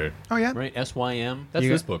another, Oh yeah. right? SYM. That's You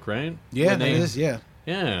this got- book, right? Yeah, When that they- is. Yeah,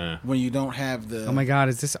 Yeah. when you don't have the. Oh my God,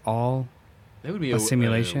 is this all? That would be A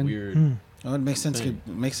simulation? weird. Oh, it makes sense. Thing.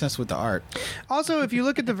 It makes sense with the art. Also, if you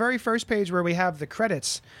look at the very first page where we have the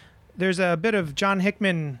credits, there's a bit of John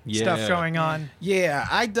Hickman stuff Yeah. going on. Yeah,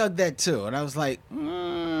 I dug that too, and I was like,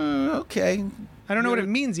 okay. I don't know what it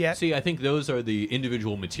means yet. See, I think those are the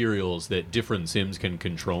individual materials that different Sims can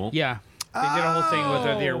control. Yeah. They did a whole thing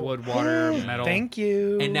with their wood, water, metal. Thank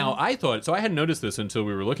you. And now I thought, so I hadn't noticed this until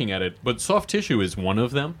we were looking at it, but soft tissue is one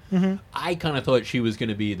of them. I kind of thought she was going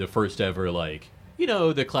to be the first ever,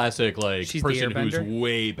 the classic, She's the person who's airbender?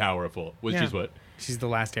 way powerful, which Yeah. is what? She's the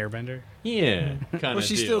last airbender. Yeah, kind of. Well,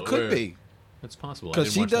 she still could be That's possible. I because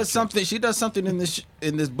didn't she watch that does show. something. She does something in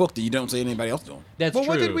this book that you don't see anybody else doing. That's well,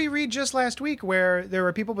 true. what did we read just last week where there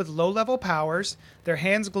were people with low-level powers, their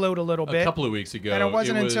hands glowed a little A bit, couple of weeks ago. and it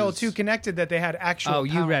wasn't until was- Two Connected that they had actual Oh,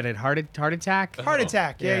 you power. read it. Heart attack? Heart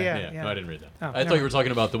Attack. Yeah. Yeah, no, I didn't read that. Oh, I never thought you were mind.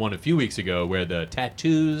 talking about the one a few weeks ago where the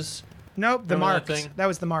tattoos. Nope, the Remember marked. that thing? That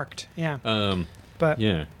was the marked. Yeah. Um, But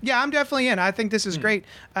yeah. yeah, I'm definitely in. I think this Hmm. is great.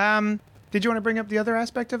 Did you want to bring up the other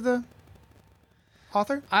aspect of the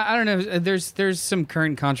author? I don't know. There's some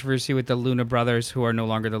current controversy with the Luna brothers, who are no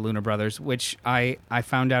longer the Luna brothers, which I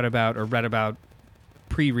found out about or read about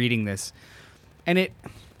pre-reading this, and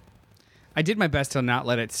I did my best to not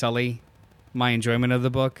let it sully my enjoyment of the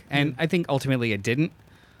book, and I think ultimately it didn't.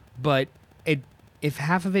 But if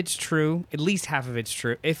half of it's true, at least half of it's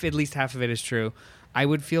true. If at least half of it is true, I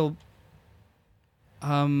would feel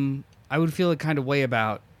a kind of way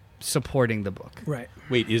about supporting the book. Right.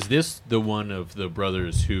 Wait, is this the one of the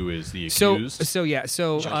brothers who is the So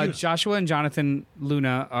accused? Joshua and Jonathan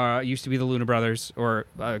Luna used to be the Luna brothers, or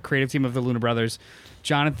creative team of the Luna brothers.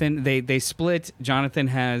 Jonathan, they split. Jonathan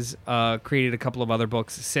has created a couple of other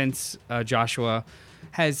books since Joshua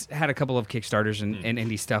has had a couple of Kickstarters and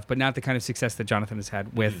indie stuff, but not the kind of success that Jonathan has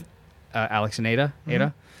had with Alex and Ada.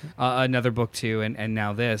 Another book too, and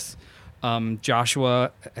now this.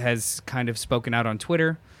 Joshua has kind of spoken out on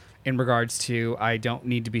Twitter in regards to I don't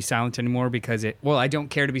need to be silent anymore because I don't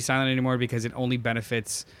care to be silent anymore because it only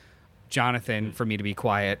benefits Jonathan for me to be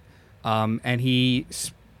quiet. And he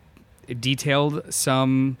detailed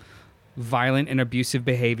some violent and abusive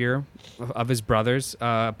behavior of his brothers,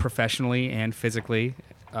 professionally and physically.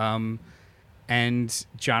 And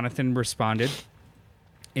Jonathan responded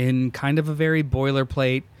in kind of a very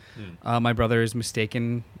boilerplate, my brother is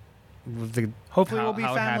mistaken with the Hopefully how- we'll be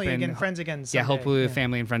how it family happened. again, friends again. Yeah, someday. hopefully we're Yeah.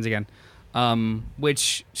 family and friends again.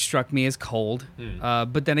 Which struck me as cold.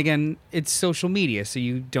 But then again, it's social media, so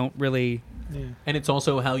you don't really. Yeah. And it's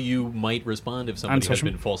also how you might respond if somebody has social-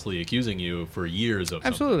 been falsely accusing you for years of something.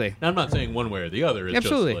 Absolutely. Now, I'm not saying one way or the other. It's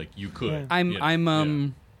Absolutely. just like you could.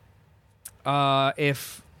 Yeah.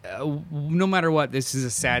 If no matter what, this is a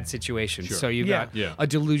sad situation. Sure. So you've Yeah. got Yeah. a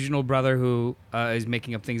delusional brother who is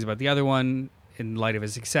making up things about the other one in light of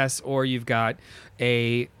his success, or you've got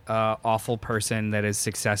a awful person that is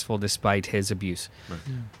successful despite his abuse.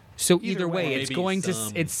 So either way, way. it's Maybe going to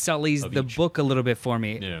some it sullies of the each. book a little bit for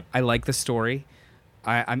me. Yeah. I like the story.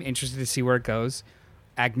 I'm interested to see where it goes.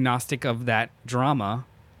 Agnostic of that drama,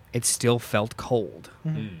 it still felt cold,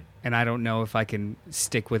 and I don't know if I can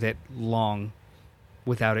stick with it long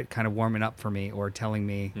without it kind of warming up for me or telling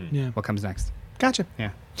me Yeah. what comes next. Gotcha.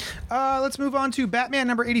 Yeah. Let's move on to Batman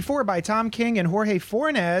number 84 by Tom King and Jorge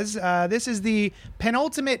Fornes. This is the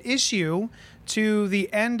penultimate issue to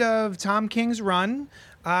the end of Tom King's run.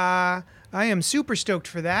 I am super stoked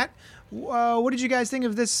for that. What did you guys think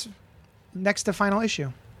of this next to final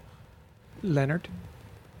issue? Leonard?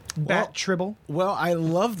 Bat Tribble? Well, I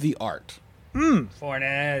love the art.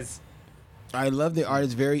 Fornes. I love the art.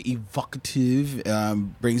 It's very evocative.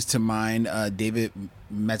 Brings to mind David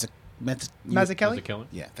Mazzucchelli? Mazzucchelli?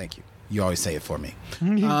 Yeah, thank you. You always say it for me.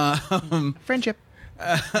 Friendship.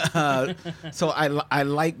 So I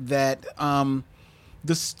like that.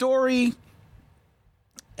 The story,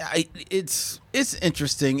 it's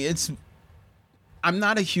interesting. I'm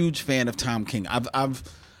not a huge fan of Tom King.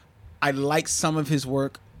 I like some of his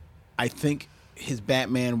work. I think his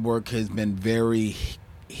Batman work has been very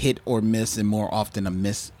hit or miss, and more often a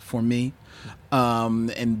miss for me.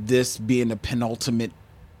 And this being the penultimate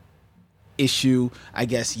issue, I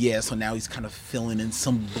guess, yeah, so now he's kind of filling in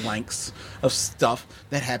some blanks of stuff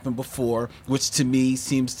that happened before, which to me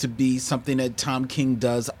seems to be something that Tom King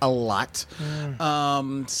does a lot.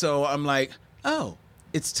 So I'm like, oh,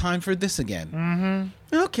 it's time for this again.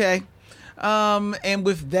 Okay. And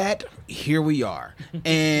with that, here we are.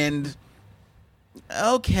 And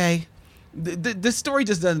okay, the story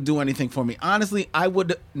just doesn't do anything for me. Honestly, I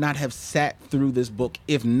would not have sat through this book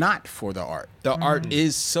if not for the art. The art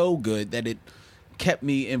is so good that it kept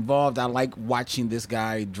me involved. I like watching this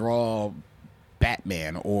guy draw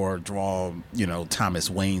Batman or draw, Thomas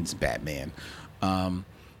Wayne's Batman. And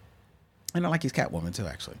I like his Catwoman too,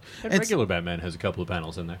 actually. And regular Batman has a couple of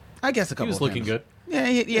panels in there. I guess a couple. He was of looking panels.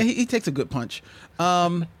 good. Yeah, he takes a good punch.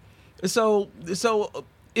 So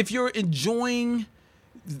if you're enjoying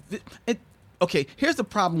it, okay, here's the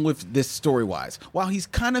problem with this story-wise. While he's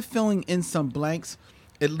kind of filling in some blanks,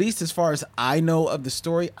 at least as far as I know of the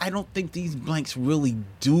story, I don't think these blanks really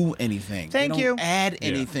do anything. Thank they you. don't add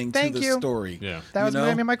anything to the story. Yeah. That was You know?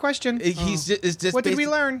 going to be my question. It's just What did we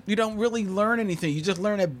learn? You don't really learn anything. You just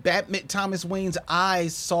learn that Batman, Thomas Wayne's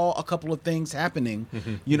eyes saw a couple of things happening,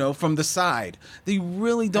 from the side. They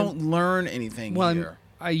really don't learn anything here.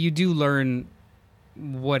 You do learn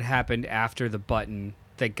what happened after the button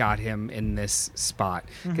that got him in this spot,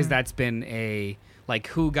 because that's been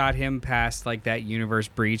who got him past that universe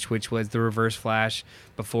breach, which was the Reverse Flash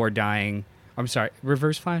before dying. I'm sorry,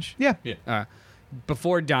 Reverse Flash? Yeah.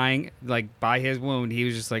 Before dying, by his wound, he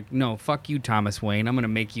was just like, no, fuck you, Thomas Wayne. I'm going to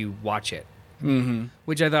make you watch it.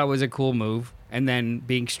 Which I thought was a cool move. And then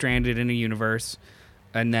being stranded in a universe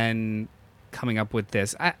and then coming up with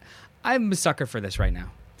this. I'm a sucker for this right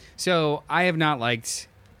now. So I have not liked,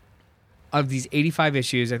 of these 85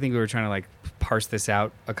 issues, I think we were trying to parse this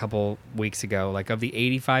out a couple weeks ago. Of the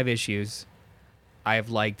 85 issues, I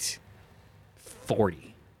have liked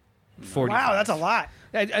 40. Wow, that's a lot.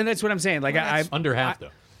 And that's what I'm saying. I Under half, though.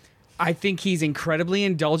 I think he's incredibly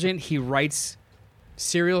indulgent. He writes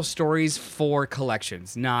serial stories for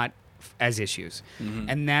collections, not as issues.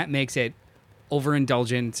 And that makes it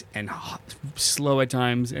overindulgent and slow at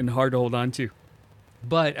times and hard to hold on to.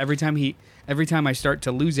 But every time I start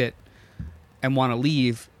to lose it and want to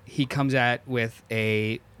leave, he comes at with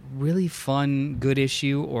a really fun, good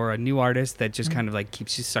issue or a new artist that just kind of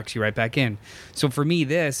sucks you right back in. So for me,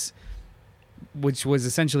 this, which was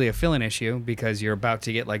essentially a fill-in issue because you're about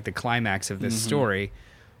to get the climax of this story,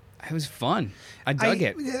 it was fun. I dug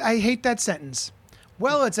it. I hate that sentence.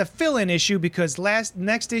 Well, it's a fill-in issue because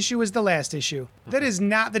next issue is the last issue. That is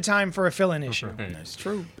not the time for a fill-in issue. That's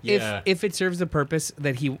true. Yeah. If it serves the purpose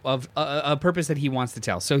that a purpose that he wants to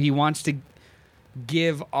tell. So he wants to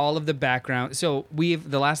give all of the background. So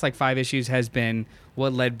the last 5 issues has been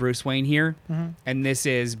what led Bruce Wayne here, and this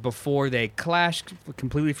is before they clashed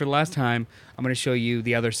completely for the last time. I'm going to show you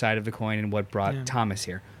the other side of the coin and what brought Thomas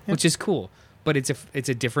here, which is cool. But it's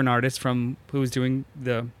a different artist from who was doing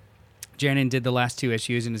the. Janin did the last 2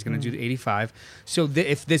 issues and is going to do the 85. So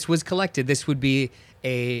if this was collected, this would be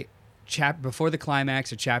a before the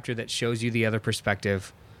climax, a chapter that shows you the other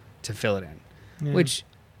perspective to fill it in. Which,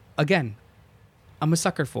 again, I'm a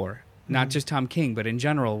sucker for. Not just Tom King, but in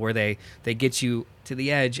general, where they get you to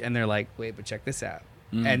the edge and they're like, wait, but check this out.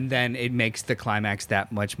 And then it makes the climax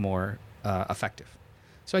that much more effective.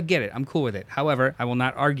 So I get it. I'm cool with it. However, I will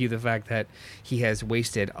not argue the fact that he has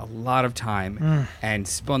wasted a lot of time and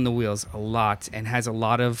spun the wheels a lot and has a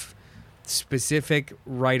lot of specific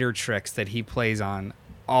writer tricks that he plays on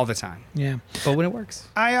all the time. Yeah. But when it works.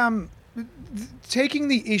 Taking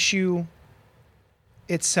the issue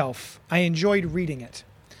itself, I enjoyed reading it.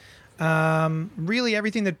 Really,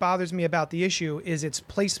 everything that bothers me about the issue is its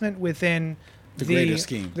placement within The greater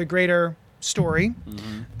scheme. the greater story,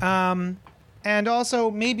 and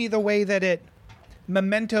also maybe the way that it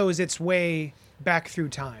mementos its way back through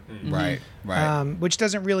time, Right. which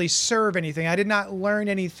doesn't really serve anything. I did not learn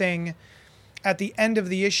anything at the end of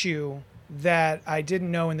the issue that I didn't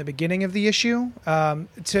know in the beginning of the issue,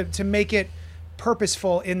 to make it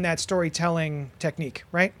purposeful in that storytelling technique,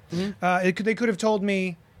 right? They could have told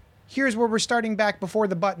me, here's where we're starting back before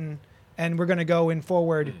the button, and we're going to go in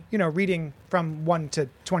forward, reading from 1 to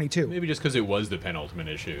 22. Maybe just because it was the penultimate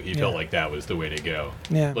issue, he felt like that was the way to go.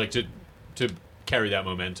 Yeah. Like to carry that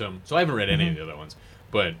momentum. So I haven't read any of the other ones,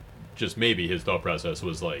 but just maybe his thought process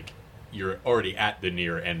was like, you're already at the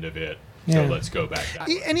near end of it, so Yeah. let's go back that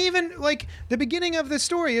way. And even like the beginning of the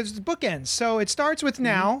story is the bookends. So it starts with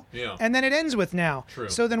now, Yeah. and then it ends with now. True.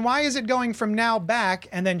 So then why is it going from now back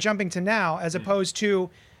and then jumping to now as opposed to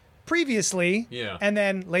previously, Yeah. and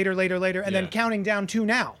then later, and then Yeah. counting down to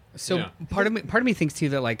now? So Yeah. part of me thinks too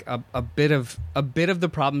that like a bit of the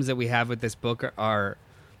problems that we have with this book are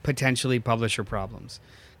potentially publisher problems,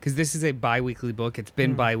 because this is a bi-weekly book. It's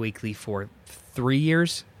been bi-weekly for 3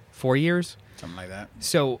 years, 4 years. Something like that.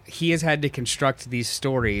 So he has had to construct these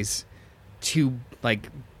stories to like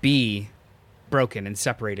be broken and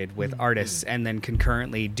separated with artists, and then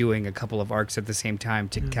concurrently doing a couple of arcs at the same time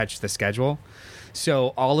to catch the schedule. So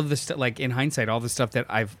all of the stuff, like in hindsight, all the stuff that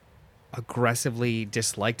I've aggressively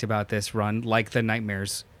disliked about this run, like the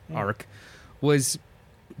Nightmares arc, was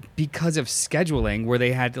because of scheduling, where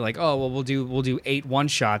they had to like, oh well, we'll do 8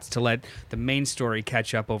 one-shots to let the main story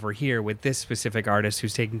catch up over here with this specific artist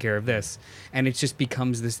who's taking care of this, and it just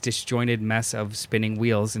becomes this disjointed mess of spinning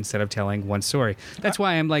wheels instead of telling one story. That's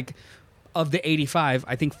why I'm like, of the 85,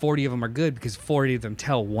 I think 40 of them are good, because 40 of them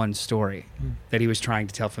tell one story that he was trying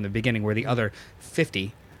to tell from the beginning, where the other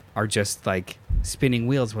 50 are just like spinning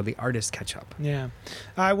wheels where the artists catch up. Yeah.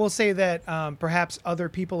 I will say that perhaps other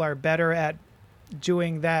people are better at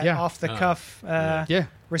doing that Yeah. off the cuff Yeah.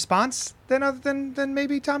 response than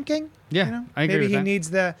maybe Tom King. Yeah, I agree Maybe with he that. needs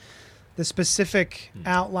the specific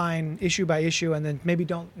outline issue by issue, and then maybe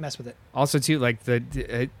don't mess with it. Also, too, like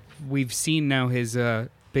we've seen now his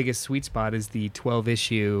biggest sweet spot is the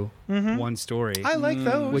 12-issue one story, I like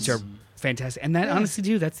those. which are fantastic. And that, Yeah. honestly,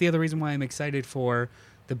 too, that's the other reason why I'm excited for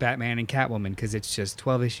the Batman and Catwoman, because it's just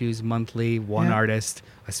 12 issues monthly, one Yeah. artist,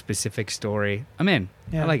 a specific story. I'm in.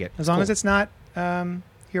 Yeah. I like it. As long Cool. as it's not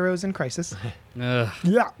Heroes in Crisis. Ugh.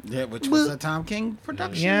 Yeah. Yeah, which was a Tom King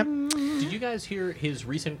production. Yeah. Did you guys hear his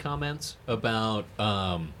recent comments about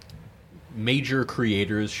major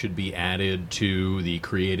creators should be added to the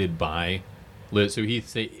created by list? So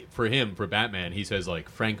for Batman, he says like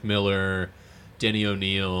Frank Miller, Denny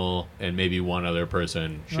O'Neil, and maybe one other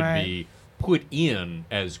person should Right. be put in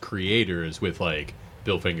as creators with like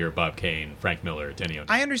Bill Finger, Bob Kane, Frank Miller, Denny O'Neil.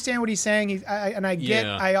 I understand what he's saying,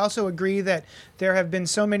 Yeah. I also agree that there have been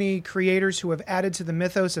so many creators who have added to the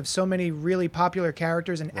mythos of so many really popular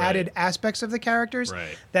characters and Right. added aspects of the characters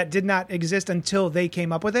Right. that did not exist until they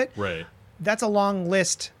came up with it. Right. That's a long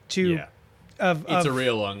list to Yeah. It's a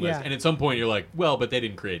real long list. yeah. And at some point you're like, well, but they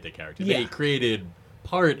didn't create the character. They Yeah. created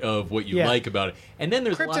part of what you Yeah. like about it. And then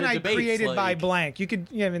there's a lot of Kryptonite debates. created by like- blank. You could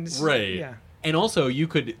Right. Yeah. And also,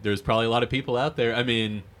 there's probably a lot of people out there. I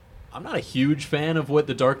mean, I'm not a huge fan of what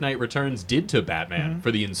The Dark Knight Returns did to Batman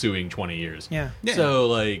for the ensuing 20 years. Yeah. Yeah. So,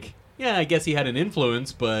 like, yeah, I guess he had an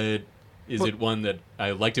influence, but is it one that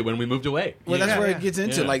I liked it when we moved away? Well, You that's know? where Yeah. it gets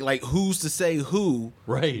into Yeah. like who's to say who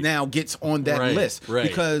Right. now gets on that Right, list, right.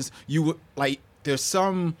 because you would like there's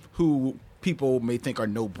some who people may think are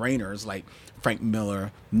no brainers like Frank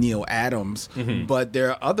Miller, Neil Adams, Mm-hmm. but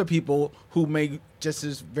there are other people who may just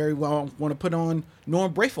as very well want to put on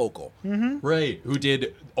Norm Brayfogle. Right. Who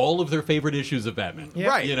did all of their favorite issues of Batman. Yeah.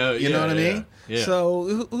 Right. You know what I mean? Yeah.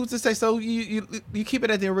 So who's to say? So you keep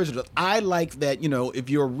it at the original. I like that, if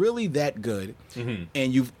you're really that good Mm-hmm.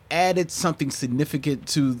 and you've added something significant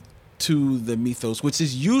to the mythos, which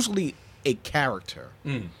is usually a character,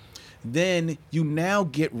 then you now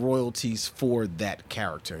get royalties for that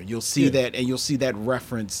character. You'll see that, and you'll see that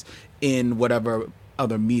reference in whatever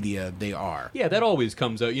other media they are. Yeah, that always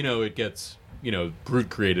comes out. It gets, Groot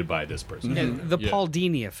created by this person. And the Yeah. Paul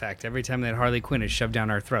Dini effect every time that Harley Quinn is shoved down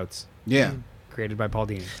our throats. Yeah. Created by Paul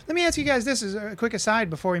Dini. Let me ask you guys this as a quick aside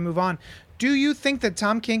before we move on. Do you think that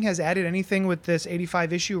Tom King has added anything with this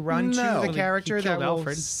 85 issue run No. to the character He that killed will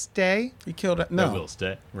Alfred. stay? He killed it. That No. will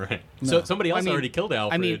stay. Right. No. So somebody else I mean- already killed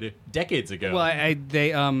Alfred mean- decades ago. Well, they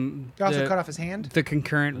He also cut off his hand. the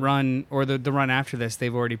concurrent run, or the run after this,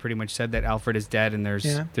 they've already pretty much said that Alfred is dead, and there's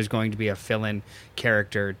Yeah. going to be a fill-in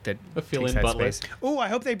character that A fill-in takes that butler. space. Oh, I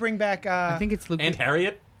hope they bring back. I think it's Luke. And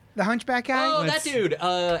Harriet? The Hunchback guy. Oh, Let's- that dude,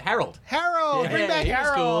 Harold. Harold. Bring back he was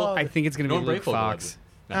Harold. cool. I think it's gonna be Norm Luke Brayfield Fox.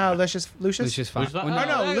 Oh, Lucius. Lucius Fox. Lucius Fox? Well,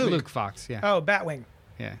 Oh, no, Luke Fox. Yeah. Oh, Batwing.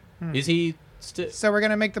 Yeah. Is he still? So we're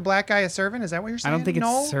gonna make the black guy a servant? Is that what you're I saying? don't think it's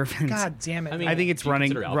no? servant. God damn it! I mean- I think it's Do you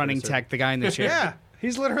consider Alfred a running servant? tech, the guy in the chair. yeah,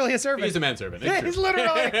 he's literally a servant. He's a manservant. Yeah, he's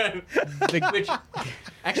literally. Which,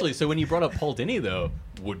 actually, so when you brought up Paul Dini, though,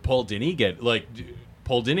 would Paul Dini get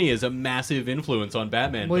Paul Dini is a massive influence on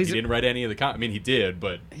Batman, Well, but he's he a- didn't write any of the I mean, he did,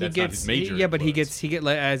 but that's not his major. yeah, but he influence.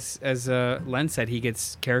 gets as Len said, he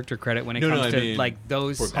gets character credit when it No, no, comes I to mean, like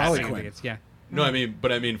those for Batman Harley Quinn. tickets. Yeah. No, I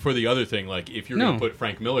mean, for the other thing, like if you're No. going to put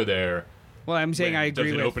Frank Miller there, Well, I'm saying I does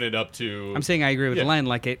agree it with. open it up to? I'm saying I agree with Yeah. Len.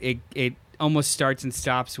 Like it almost starts and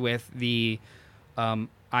stops with the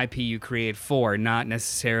IP you created for, not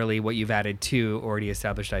necessarily what you've added to already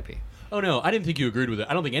established IP. Oh no, I didn't think you agreed with it.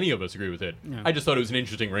 I don't think any of us agree with it. I just thought it was an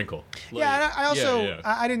interesting wrinkle. Yeah, and I also yeah.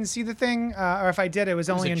 I didn't see the thing, or if I did, it was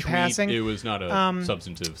It was only a in tweet. passing. It was not a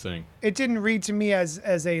substantive thing. It didn't read to me as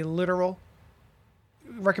a literal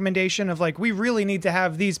recommendation of like we really need to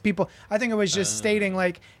have these people. I think it was just stating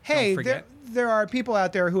like, hey, forget. there are people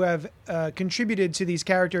out there who have contributed to these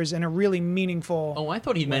characters in a really meaningful. Oh, I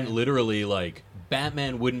thought he meant literally like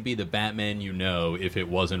Batman wouldn't be the Batman you know if it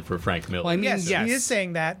wasn't for Frank Miller. Well, I mean, Yes, yes. he is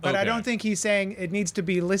saying that, but I Okay. don't think he's saying it needs to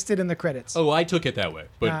be listed in the credits. Oh, I took it that way.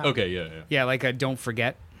 But Ah. okay, yeah. Yeah, like a don't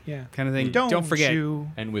forget yeah, kind of thing. Don't forget.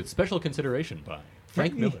 you? And with special consideration by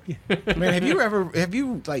Frank Miller. Man, have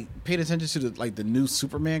you like paid attention to the new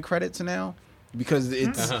Superman credits now? Because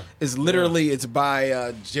it's literally it's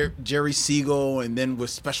by Jerry Siegel, and then with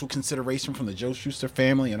special consideration from the Joe Shuster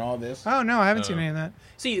family and all this. Oh no, I haven't seen any of that.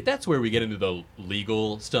 See, that's where we get into the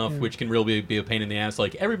legal stuff, which can really be a pain in the ass.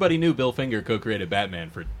 Like, everybody knew Bill Finger co-created Batman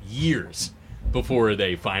for years before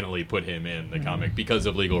they finally put him in the comic because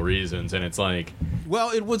of legal reasons. And it's like,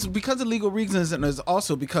 Well, it was because of legal reasons, and it was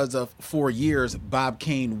also because of 4 years Bob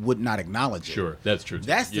Kane would not acknowledge it. sure, that's true.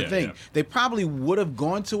 That's the Yeah, thing. yeah. They probably would have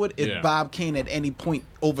gone to it if Yeah. Bob Kane at any point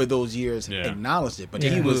over those years Yeah. acknowledged it. But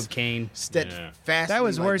Yeah. he was Move Kane. steadfast. That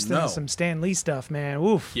was worse than no. some Stan Lee stuff, man.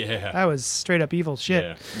 Oof. Yeah. That was straight up evil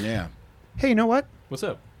shit. Yeah. Yeah. Hey, you know what? What's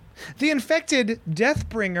up? The Infected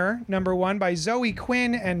Deathbringer, #1 by Zoe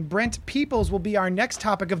Quinn and Brent Peoples will be our next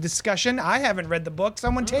topic of discussion. I haven't read the book.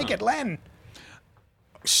 Someone take it, Len.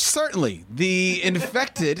 Certainly, the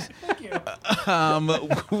infected,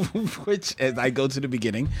 which as I go to the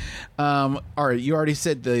beginning, all right, you already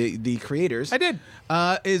said the creators. I did.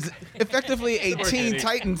 Is effectively a Teen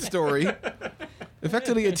Titans story.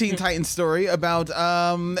 Effectively a Teen Titans story about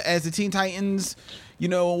as the Teen Titans,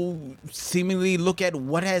 seemingly look at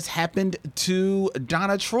what has happened to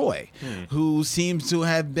Donna Troy, who seems to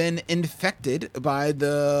have been infected by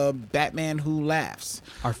the Batman Who Laughs.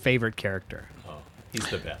 Our favorite character. Oh, he's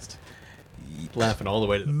the best. Laughing all the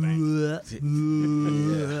way to the bank.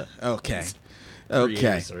 Okay. Creator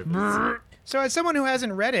Okay. service. So, as someone who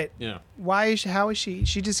hasn't read it, Yeah. how is she?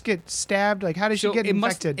 She just get stabbed? Like, how does she get it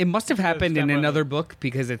infected? must have happened in Step another book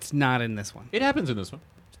because it's not in this one. It happens in this one.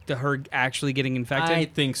 Her actually getting infected. I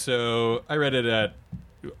think so. I read it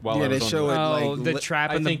while Yeah, I was they on show the it oh, like the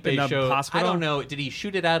trap I in the, think they in the showed. hospital. I don't know. Did he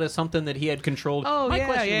shoot it out of something that he had controlled? Oh, My yeah,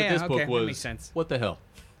 question yeah, with this yeah. book Okay, that was, makes sense. what the hell?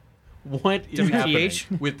 What is happening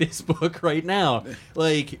WTH? with this book right now?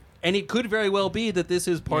 Like, and it could very well be that this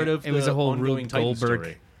is part Yeah, of it was the a whole ongoing Rube Titan Goldberg.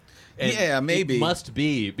 story. And Yeah, maybe. it must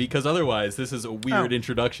be, because otherwise this is a weird Oh.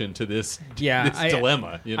 introduction to this Yeah, this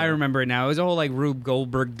dilemma. I remember it now. It was a whole like Rube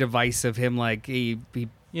Goldberg device of him like he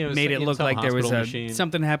Yeah, it was made it in look some like there was hospital machine.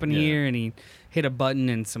 something happened Yeah. here, and he hit a button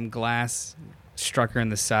and some glass struck her in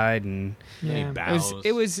the side, and Yeah.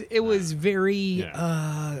 it was very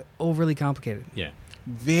Yeah. overly complicated. Yeah.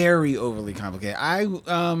 very overly complicated.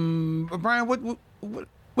 Brian,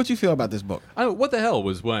 what you feel about this book? What the hell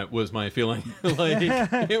was my feeling? Like,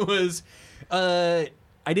 it was.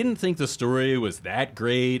 I didn't think the story was that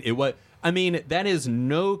great. It was. I mean, that is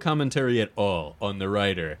no commentary at all on the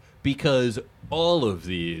writer, because all of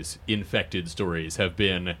these infected stories have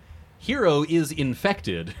been hero is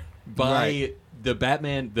infected by Right. the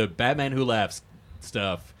Batman Who Laughs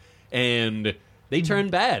stuff, and they turn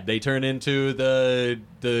bad. They turn into the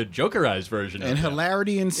Jokerized version And of them.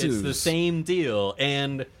 hilarity ensues. It's the same deal,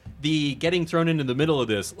 and the getting thrown into the middle of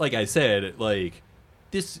this, like I said, like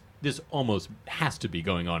this almost has to be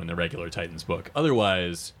going on in the regular Titans book.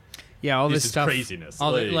 Otherwise, Yeah, all This this is stuff, craziness.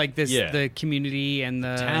 all Like, yeah. the community and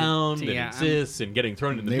the town that yeah, exists and getting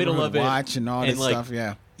thrown in the middle of Neighborhood it, Watch and all this like, stuff,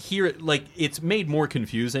 yeah. Here, like, it's made more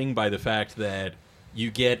confusing by the fact that you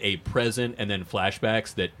get a present and then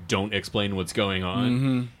flashbacks that don't explain what's going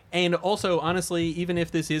on. And also, honestly, even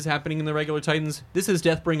if this is happening in the regular Titans, this is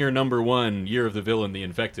Deathbringer #1, Year of the Villain, the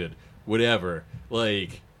Infected, whatever.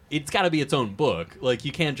 Like, it's got to be its own book. Like,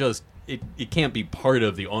 you can't just... It can't be part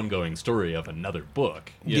of the ongoing story of another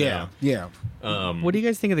book. You know? What do you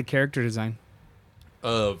guys think of the character design?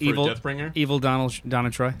 For Deathbringer? Evil Donna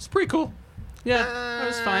Troy. It's pretty cool. Yeah, that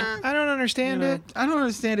was fine. I don't understand it. I don't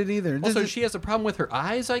understand it either. Also, she has a problem with her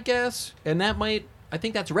eyes, I guess, and that might... I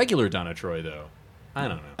think that's regular Donna Troy, though. I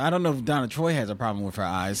don't know. I don't know if Donna Troy has a problem with her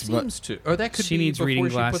eyes, Seems to. Or that could She be needs before reading she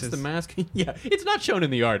puts glasses. the mask. Yeah, it's not shown in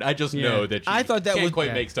the art. I just know that she I thought that can't was- quite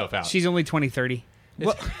Yeah. make stuff out. She's only 20-30.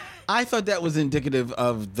 well, I thought that was indicative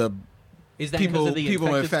of the Is that people- because of the people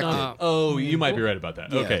infected infected. stuff? Oh, you might be right about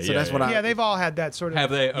that. Yeah, Okay, so that's what I- Yeah, they've all had that sort of.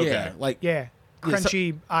 Have they? Okay. yeah, like Yeah,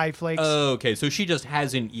 crunchy eye flakes Okay, so she just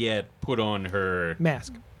hasn't yet put on her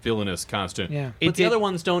mask. villainous costume. Yeah. But It the did- other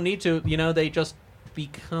ones don't need to. You know, they just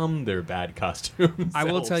become their bad costumes. I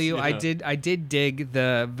will tell you, know? I did dig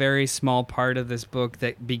the very small part of this book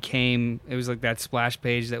that became, it was like that splash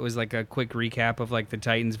page that was like a quick recap of like the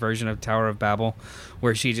Titans version of Tower of Babel,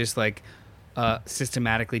 where she just like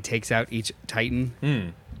systematically takes out each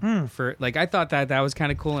Titan. For like, I thought that was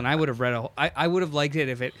kind of cool, and I would have read I would have liked it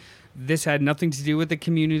if this had nothing to do with the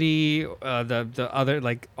community, the other,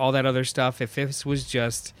 like all that other stuff. If this was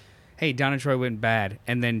just, hey, Donna Troy went bad,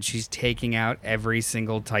 and then she's taking out every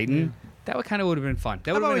single Titan, that would have been fun.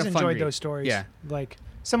 That I've would have always been a fun enjoyed read. those stories. Yeah. Like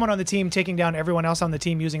someone on the team taking down everyone else on the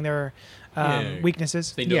team using their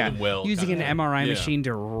weaknesses. They know them well. Using an kinda. MRI Yeah. machine. machine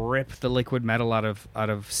to rip the liquid metal out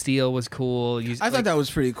of steel was cool. I thought that was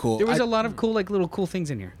pretty cool. there was a a lot of cool, like little cool things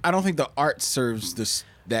in here. I don't think the art serves this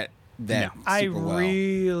that I super well.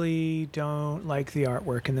 really don't like the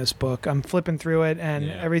artwork in this book. I'm flipping through it, and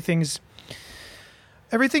Yeah. everything's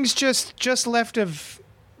just left of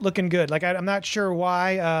looking good. Like I'm not sure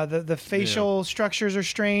why. The facial structures are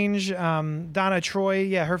strange. Donna Troy,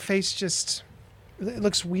 yeah, her face just it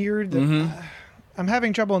looks weird. I'm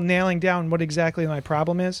having trouble nailing down what exactly my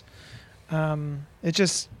problem is. It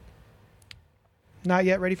just not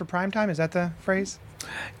yet ready for prime time. Is that the phrase?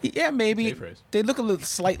 Yeah, maybe Safe phrase. they look a little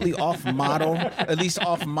slightly off model, at least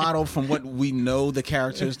off model from what we know the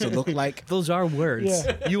characters to look like. Those are words.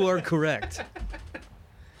 Yeah. You are correct.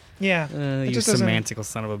 Yeah, it You just doesn't- semantical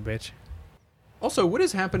son of a bitch. Also, what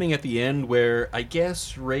is happening at the end where I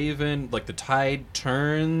guess Raven, like the tide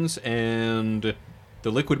turns and the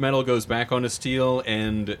liquid metal goes back onto steel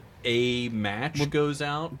and a match goes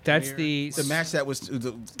out? That's near- the match that was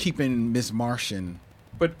keeping Miss Martian.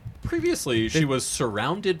 But previously, she was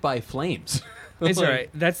surrounded by flames. It's Like, all right.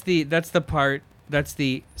 That's the part. That's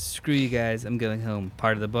the screw you guys, I'm going home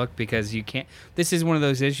part of the book, because you can't. This is one of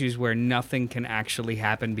those issues where nothing can actually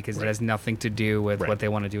happen because it has nothing to do with Right. what they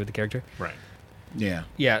want to do with the character. Right. Yeah.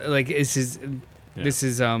 Yeah, like this is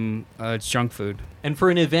it's junk food. And for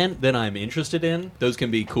an event that I'm interested in, those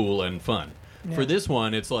can be cool and fun. For this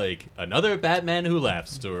one, it's like another Batman Who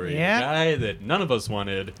Laughs story. Yeah. A guy that none of us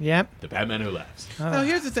wanted. Yep. The Batman Who Laughs. Now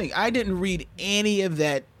here's the thing: I didn't read any of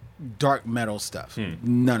that dark metal stuff.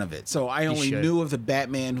 None of it. So I only should. knew of the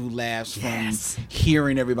Batman Who Laughs from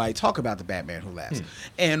hearing everybody talk about the Batman Who Laughs.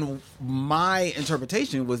 And my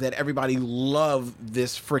interpretation was that everybody loved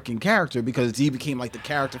this freaking character because he became like the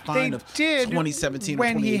character They find of did 2017 or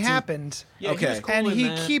when he 2018. happened, Yeah, Okay. he was cool and in he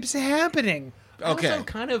that. keeps happening. Okay.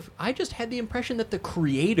 Also, I just had the impression that the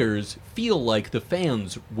creators feel like the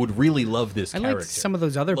fans would really love this I character. liked some of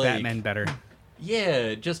those other Like, Batmen better.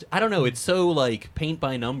 Yeah, just I don't know. It's so like paint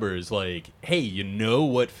by numbers. Like, hey, you know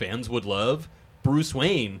what fans would love? Bruce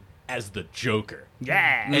Wayne as the Joker.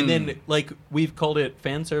 Yeah. And then like we've called it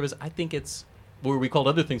fan service. I think it's where we called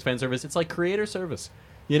other things fan service. It's like creator service.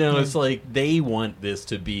 You know, it's like they want this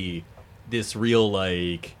to be this real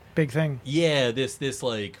like Big thing. yeah, this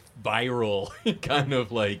like viral kind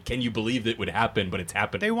of like can you believe that would happen, but it's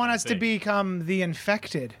happened. They want us to become the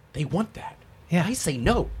infected. They want that. Yeah. I say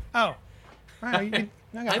no. Oh, all right. I got it.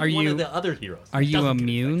 I'm Are one you- of the other heroes. Are you Doesn't get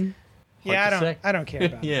immune? Yeah, to say. I don't care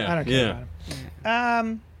about it. Yeah, I don't care yeah. about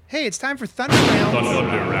it. Hey, it's time for Thunder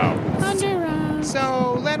Round.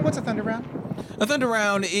 So, Len, what's a Thunder Round? A Thunder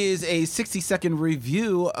Round is a 60-second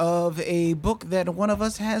review of a book that one of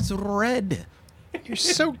us has read. You're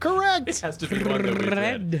so It correct. has to be one that we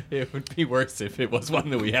read. It would be worse if it was one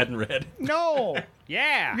that we hadn't read. No.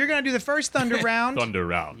 Yeah. You're going to do the first Thunder round. Thunder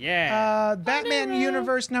round. Yeah. Batman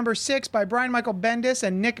Universe number 6 by Brian Michael Bendis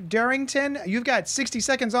and Nick Durrington. You've got 60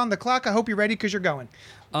 seconds on the clock. I hope you're ready because you're going.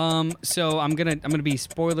 So I'm gonna be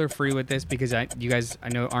spoiler free with this because you guys I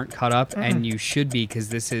know aren't caught up and you should be because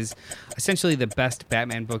this is essentially the best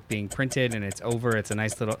Batman book being printed and it's over. It's a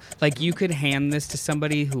nice little you could hand this to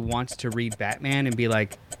somebody who wants to read Batman and be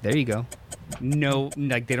like, there you go. No,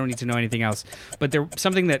 they don't need to know anything else. But there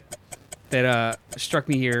something that struck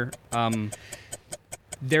me here.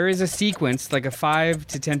 There is a sequence, like a 5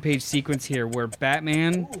 to 10 page sequence here, where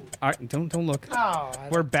Batman. Don't look.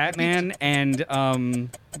 Where Batman and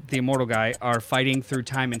the Immortal Guy are fighting through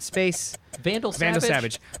time and space. Vandal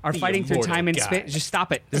Savage are The fighting through Immortal time and Guy. space. Just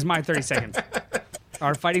stop it. This is my 30 seconds.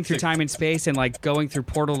 Are fighting through time and space and going through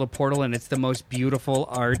portal to portal, and it's the most beautiful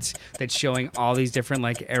art that's showing all these different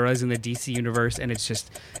eras in the DC universe, and it's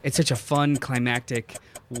such a fun, climactic,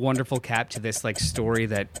 wonderful cap to this story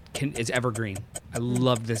that is evergreen. I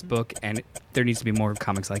love this book, and there needs to be more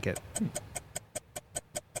comics like it.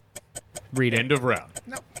 Read it. End of round.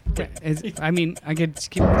 I could just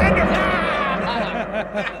keep.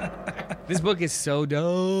 This book is so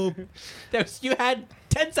dope. You had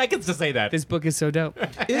 10 seconds to say that. This book is so dope.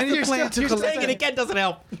 Is the plan to Saying it collect? again doesn't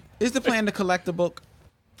help. Is the plan to collect the book?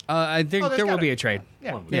 I think there's there will gotta be be. a trade.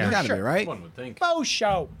 Yeah. One would Yeah. There's gotta sure. be, right? One would think. Faux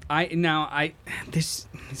show. This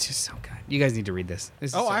it's just so good. You guys need to read this.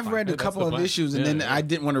 This is Oh, so I've fun. read a That's couple the of plan. issues, and Yeah, then yeah. I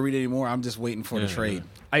didn't want to read anymore. I'm just waiting for the Yeah, trade.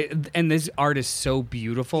 And this art is so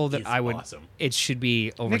beautiful that is I would. awesome. It should be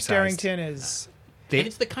Nick oversized. Darrington is. And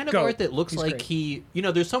it's the kind of Go. art that looks He's like great.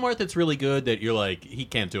 there's some art that's really good that you're like, he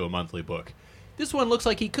can't do a monthly book. This one looks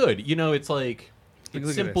like he could. It's Look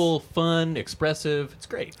it's at simple, fun, expressive. It's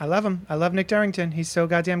great. I love him. I love Nick Darrington. He's so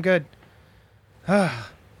goddamn good. Oh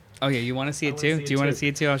yeah, you want to see it wanna too? see it Do you want too. to see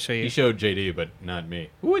it too? I'll show you. He showed JD, but not me.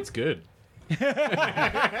 Ooh, it's good. All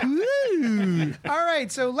right,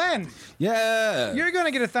 so Len, Yeah. you're going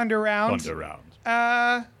to get a Thunder round. Thunder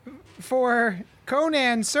round. For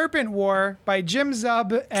Conan Serpent War by Jim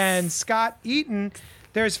Zub and Scott Eaton.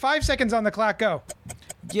 There's 5 seconds on the clock. Go.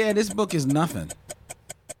 Yeah, this book is nothing.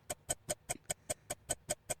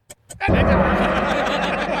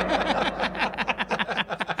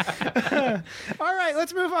 All right,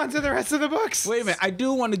 let's move on to the rest of the books. Wait a minute. I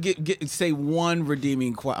do want to say one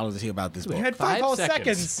redeeming quality about this book. You had 5 5 whole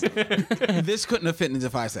seconds. seconds. This couldn't have fit into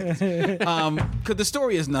 5 seconds. Because the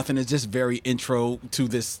story is nothing. It's just very intro to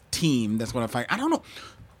this team that's going to fight. I don't know.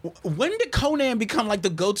 When did Conan become the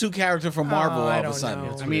go-to character for Marvel all I of a don't sudden?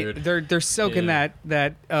 know. I mean, Weird. they're soaking Yeah.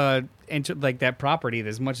 that property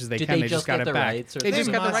as much as they Did can. they They just just got get it the back. rights or They just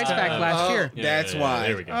something? got the rights They back must last have. year. That's why.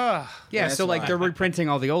 There we go. Yeah, That's so why. they're reprinting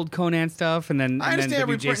all the old Conan stuff, and then I and then understand the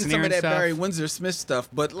new reprinting Jason some of Aaron that stuff. Barry Windsor Smith stuff,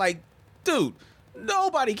 but dude,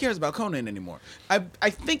 nobody cares about Conan anymore. I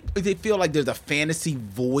think they feel like there's a fantasy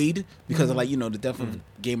void because of the death of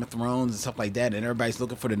Game of Thrones and stuff like that, and everybody's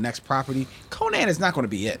looking for the next property. Conan is not going to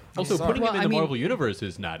be it. Also, Sorry. putting Well, him in I the mean- Marvel Universe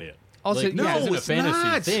is not it. Also, Like, yeah, this isn't a it's fantasy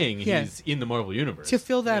not. thing. Yeah. He's in the Marvel Universe. To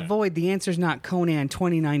fill that Yeah. void, the answer's not Conan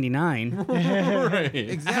 2099. right.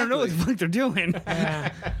 Exactly. I don't know what the fuck they're doing.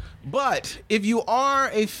 But if you are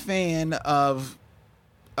a fan of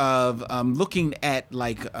looking at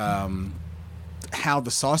how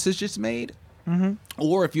the sausage is made,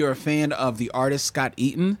 or if you're a fan of the artist Scott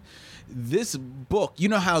Eaton, this book, you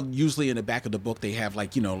know how usually in the back of the book they have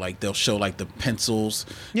they'll show the pencils,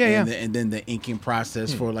 Yeah. and then the inking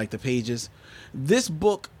process for the pages. This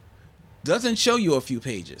book doesn't show you a few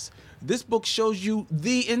pages. This book shows you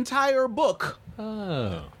the entire book,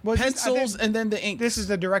 Oh. Well, pencils, and then the ink. This is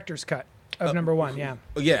the director's cut of number 1, yeah.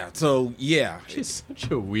 Yeah. So yeah, It's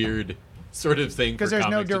such a weird sort of thing. 'Cause for there's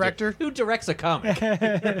no comics to do. director? Who directs a comic?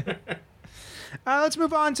 Let's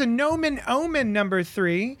move on to Nomen Omen number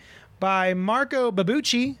 3 by Marco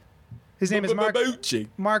Babucci. His name is Babucci.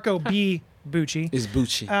 Marco B. Bucci. Is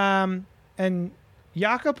Bucci. And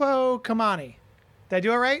Jacopo Camani. Did I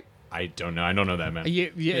do it right? I don't know. I don't know that man.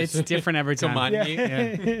 It's different every time.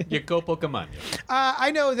 Camagni. Jacopo Camagni.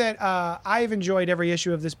 I know that I've enjoyed every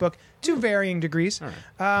issue of this book to varying degrees.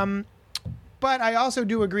 But I also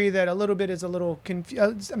do agree that a little bit is a little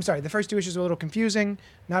I'm sorry, the first 2 issues are a little confusing.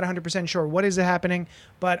 Not 100% sure what is happening,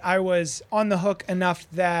 but I was on the hook enough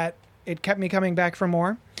that it kept me coming back for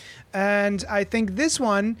more. And I think this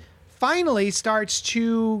one finally starts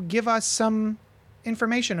to give us some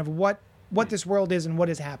information of what this world is and what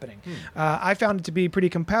is happening. I found it to be pretty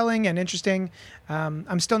compelling and interesting.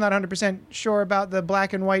 I'm still not 100% sure about the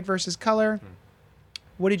black and white versus color.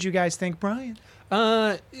 What did you guys think, Brian?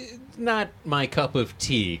 Not my cup of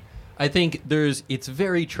tea. I think it's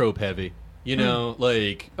very trope heavy. You know,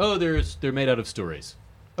 like, oh, they're made out of stories.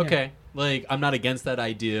 Okay, like I'm not against that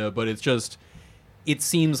idea, but it's just it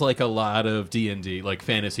seems like a lot of D&D, like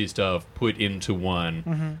fantasy stuff, put into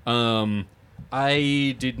one.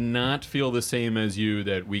 I did not feel the same as you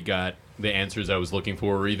that we got the answers I was looking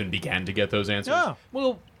for, or even began to get those answers. Oh.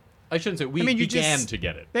 Well, I shouldn't say we began to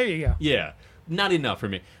get it. There you go. Yeah, not enough for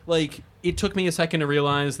me. Like, it took me a second to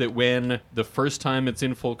realize that when the first time it's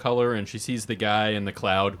in full color and she sees the guy in the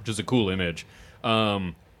cloud, which is a cool image,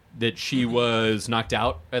 that she was knocked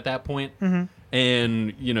out at that point.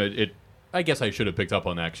 And, you know, I guess I should have picked up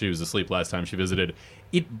on that because she was asleep last time she visited.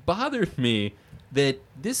 It bothered me that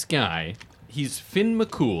this guy, he's Finn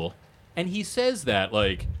McCool, and he says that,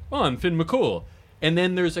 like, oh, I'm Finn McCool. And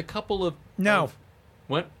then there's a couple of... No.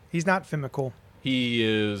 What? He's not Finn McCool. He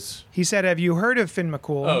is... He said, have you heard of Finn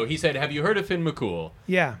McCool? Oh, he said, have you heard of Finn McCool?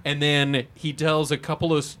 Yeah. And then he tells a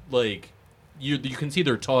couple of, like... You can see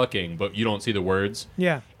they're talking, but you don't see the words.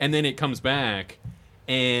 Yeah. And then it comes back,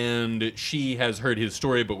 and she has heard his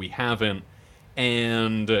story, but we haven't.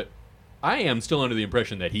 And I am still under the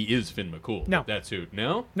impression that he is Finn McCool. No. That's who.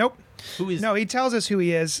 No? Nope. Who is... No, he tells us who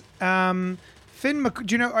he is. Finn McCool.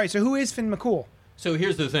 Do you know? All right, so who is Finn McCool? So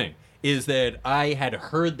here's the thing, is that I had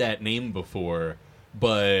heard that name before,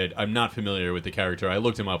 but I'm not familiar with the character. I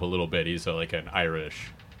looked him up a little bit. He's like an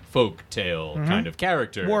Irish folk tale kind of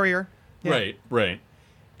character. Warrior. Yeah. Right.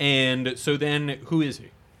 And so then, who is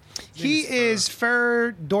he? He is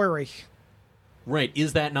Fer Doirich. Right.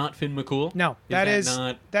 Is that not Finn McCool? No, that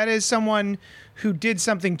is someone who did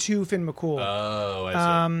something to Finn McCool. Oh,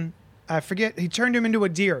 I see. I forget. He turned him into a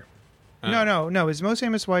deer. No. His most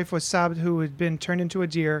famous wife was Sab, who had been turned into a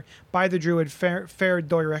deer by the druid Fer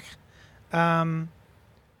Doirich.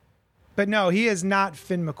 But no, he is not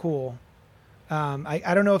Finn McCool.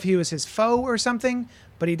 I don't know if he was his foe or something,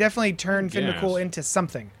 but he definitely turned Finn McCool into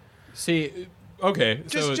something. See, okay.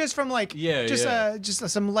 Just from like just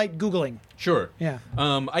some light Googling. Sure. Yeah.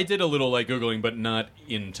 I did a little like Googling, but not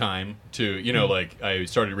in time to, like I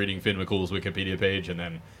started reading Finn McCool's Wikipedia page and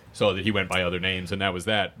then saw that he went by other names and that was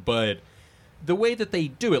that. But the way that they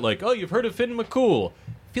do it, like, oh, you've heard of Finn McCool,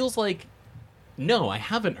 feels like, no, I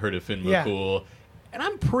haven't heard of Finn McCool. And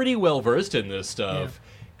I'm pretty well versed in this stuff.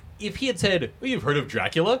 Yeah. If he had said, well, you've heard of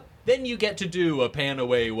Dracula, then you get to do a pan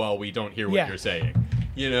away while we don't hear what you're saying.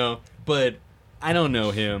 But I don't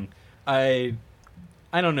know him. I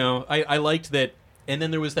don't know. I liked that. And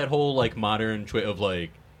then there was that whole like modern of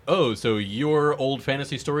like, oh, so your old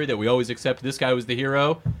fantasy story that we always accept this guy was the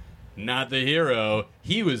hero? Not the hero.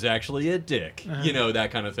 He was actually a dick. That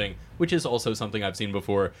kind of thing, which is also something I've seen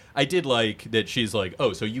before. I did like that she's like,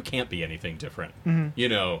 oh, so you can't be anything different.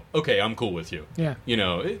 Okay, I'm cool with you. Yeah.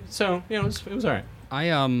 It was all right.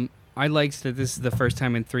 I liked that this is the first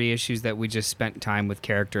time in 3 issues that we just spent time with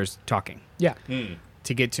characters talking. Yeah.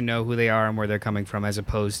 To get to know who they are and where they're coming from, as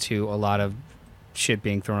opposed to a lot of shit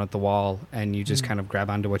being thrown at the wall and you just kind of grab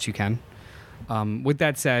onto what you can. With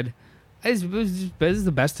that said, this is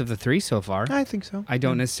the best of the 3 so far. I think so. I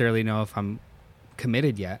don't necessarily know if I'm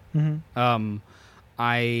committed yet. There's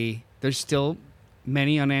still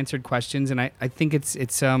many unanswered questions, and I think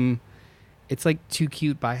it's like too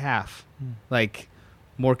cute by half. Like,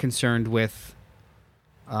 more concerned with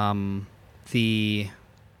the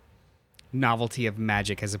novelty of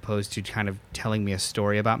magic as opposed to kind of telling me a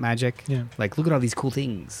story about magic. Yeah. Like, look at all these cool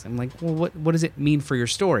things. I'm like, well, what does it mean for your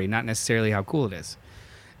story? Not necessarily how cool it is.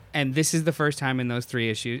 And this is the first time in those 3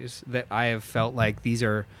 issues that I have felt like these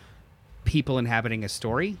are people inhabiting a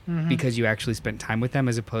story because you actually spent time with them,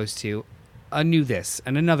 as opposed to a new this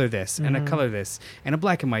and another this and a color this and a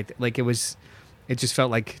black and white. Like, it just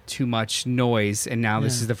felt like too much noise. And now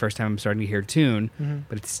this is the first time I'm starting to hear tune,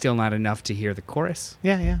 but it's still not enough to hear the chorus.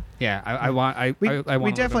 Yeah. I want.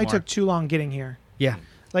 We definitely took too long getting here. Yeah.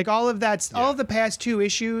 Like all of the past 2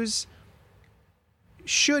 issues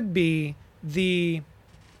should be the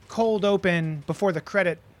cold open before the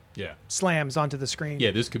credit slams onto the screen.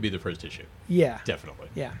 Yeah, this could be the first issue. Yeah. Definitely.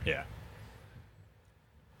 Yeah. Yeah.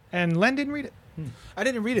 And Len didn't read it. I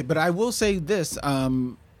didn't read it, but I will say this: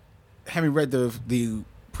 having read the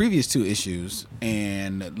previous 2 issues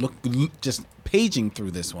and just paging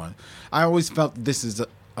through this one, I always felt this is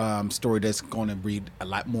a story that's going to read a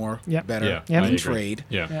lot more better in trade.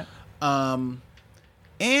 Yeah.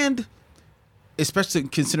 And especially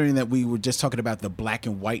considering that we were just talking about the black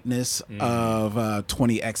and whiteness of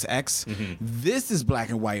 20XX, this is black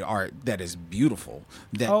and white art that is beautiful.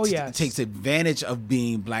 That takes advantage of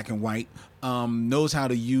being black and white. Knows how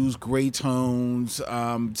to use gray tones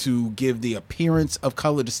to give the appearance of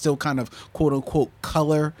color, to still kind of quote unquote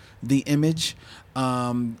color the image.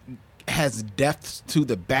 has depth to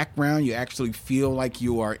the background. You actually feel like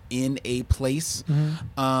you are in a place.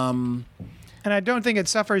 And I don't think it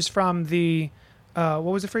suffers from the what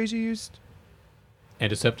was the phrase you used?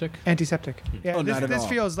 Antiseptic? Antiseptic. Yeah, Oh, not at this all.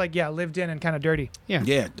 feels like lived in and kind of dirty.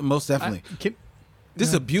 Yeah, most definitely. This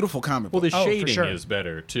is a beautiful comic Well, book. the Oh, for shading sure. is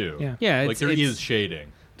better too. Yeah. Yeah, like there is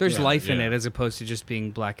shading. There's Yeah. life in Yeah. it as opposed to just being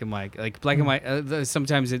black and white. Like black and white,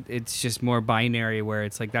 sometimes it's just more binary where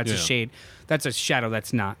it's like that's a Yeah. shade, that's a shadow,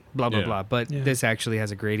 that's not blah blah Yeah. blah. But Yeah. this actually has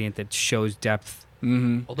a gradient that shows depth.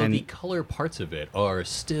 Although And- the color parts of it are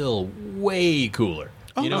still way cooler.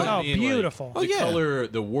 You know what I oh, mean? beautiful. Like, the color,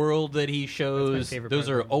 the world that he shows, favorite those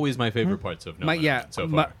part. are always my favorite parts of No My, Man yeah, so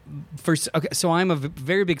my- far. okay, so I'm a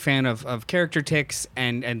very big fan of character ticks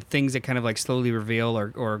and things that kind of like slowly reveal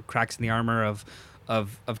or cracks in the armor of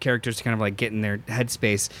characters to kind of like get in their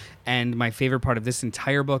headspace. And my favorite part of this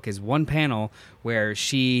entire book is one panel where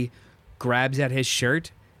she grabs at his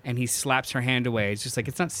shirt and he slaps her hand away. It's just like,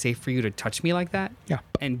 it's not safe for you to touch me like that. Yeah.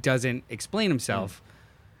 And doesn't explain himself.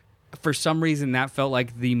 For some reason, that felt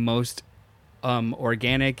like the most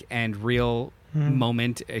organic and real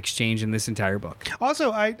moment exchange in this entire book.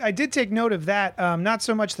 Also, I did take note of that. Not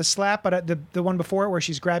so much the slap, but the one before it where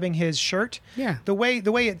she's grabbing his shirt. Yeah. The way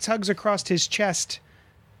it tugs across his chest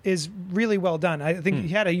is really well done. I think he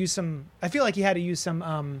had to use some. I feel like he had to use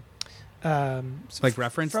some Like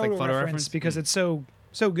reference, like photo reference? because it's so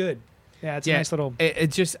good. Yeah, it's a nice little.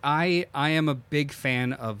 It just I am a big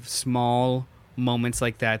fan of small moments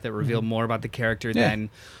like that reveal more about the character than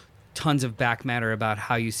tons of back matter about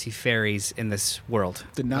how you see fairies in this world.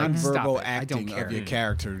 The Like, stop nonverbal it. I don't acting care. of your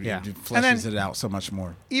character Yeah. it And fleshes then- it out so much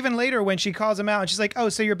more. Even later, when she calls him out, and she's like, "Oh,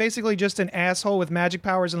 so you're basically just an asshole with magic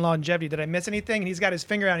powers and longevity. Did I miss anything?" And he's got his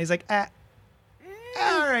finger out. And he's like, "Ah,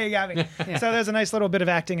 all right, you got me." So there's a nice little bit of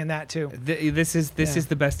acting in that too. This is Yeah.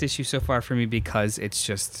 the best issue so far for me because it's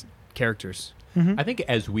just characters. I think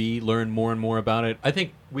as we learn more and more about it, I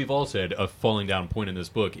think we've all said a falling down point in this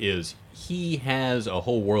book is he has a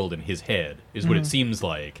whole world in his head, is what it seems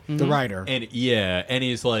like. The writer. And and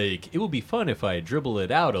he's like, it would be fun if I dribble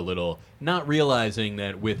it out a little, not realizing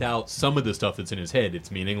that without some of the stuff that's in his head,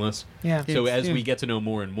 it's meaningless. Yeah. So It's- as yeah. we get to know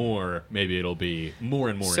more and more, maybe it'll be more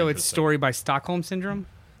and more So it's interesting. story by Stockholm Syndrome.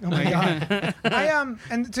 Oh my god.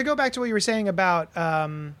 And to go back to what you were saying about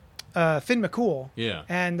Finn McCool. Yeah.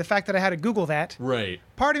 And the fact that I had to Google that. Right.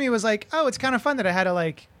 Part of me was like, oh, it's kind of fun that I had to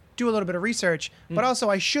like do a little bit of research, Hmm. but also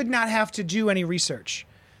I should not have to do any research.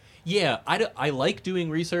 Yeah, I like doing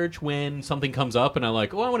research when something comes up and I'm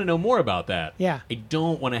like, oh, I want to know more about that. Yeah. I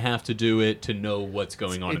don't want to have to do it to know what's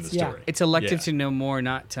going on in the It's- yeah. story. It's elective Yeah. to know more,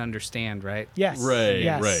 not to understand, right? Yes. Right,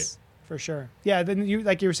 Yes, right. For sure. Yeah. Then you,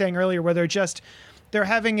 like you were saying earlier, where they're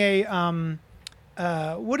having a,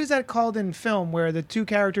 what is that called in film where the two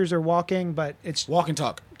characters are walking, but it's Walk and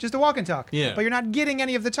talk. just a walk and talk. Yeah. But you're not getting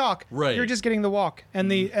any of the talk. Right. You're just getting the walk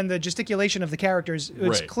and the gesticulation of the characters.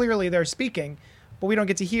 It's Right. clearly they're speaking, but we don't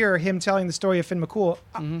get to hear him telling the story of Finn McCool,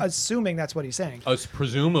 assuming that's what he's saying.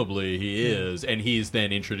 Presumably he is, and he's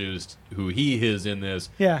then introduced who he is in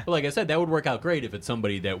this. Yeah. But like I said, that would work out great if it's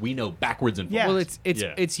somebody that we know backwards and Yeah. forwards. Well,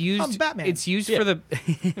 Yeah. it's used. Batman. It's used Yeah. for the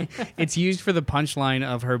it's used for the punchline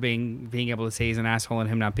of her being able to say he's an asshole and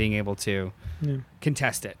him not being able to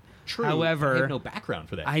contest it. True. However, I have no background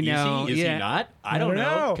for that. I know, Is he? Is yeah. he not? I don't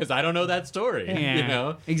know because I don't know that story. Yeah, You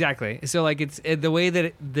know. exactly. So like the way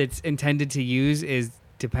that's intended to use is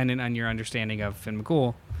dependent on your understanding of Finn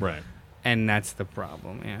McCool, Right. and that's the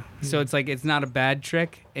problem. Yeah. So it's like it's not a bad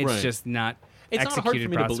trick. It's Right. just not. It's not hard for executed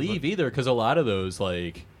me to possibly. believe either because a lot of those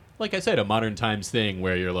like I said, a modern times thing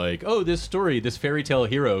where you're like, oh, this story, this fairy tale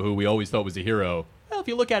hero who we always thought was a hero. Well, if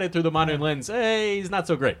you look at it through the modern lens, hey, he's not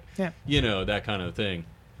so great. Yeah. You know, that kind of thing.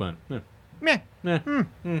 But Meh.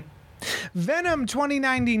 eh. Venom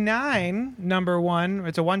 2099, #1.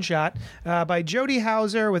 It's a one shot by Jody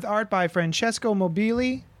Hauser with art by Francesco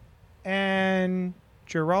Mobili and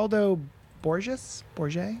Geraldo Borges? Or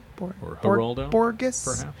Geraldo, Borges?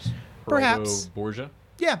 perhaps. Perhaps. Geraldo Borgia.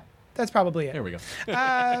 Yeah, that's probably it. There we go.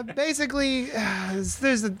 Basically,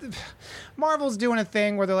 Marvel's doing a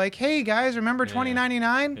thing where they're like, hey guys, remember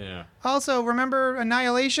 2099? Yeah. Also, remember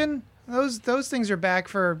Annihilation? Those things are back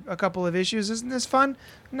for a couple of issues. Isn't this fun?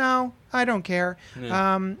 No, I don't care.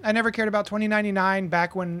 Yeah. I never cared about 2099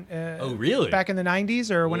 back when. Oh, really? Back in the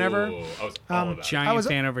 90s or whenever. Whoa, I was all about it. Giant I was-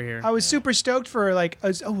 fan over here. I was super stoked for like,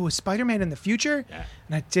 Spider-Man in the future, Yeah.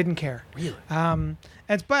 and I didn't care. Really?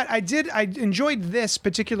 But I enjoyed this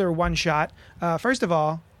particular one shot. First of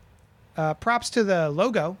all, props to the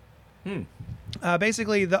logo.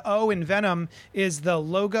 Basically, the O in Venom is the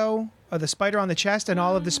logo the spider on the chest, and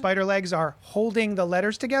all of the spider legs are holding the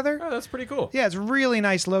letters together. Oh, that's pretty cool. Yeah, it's really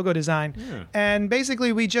nice logo design. Yeah. And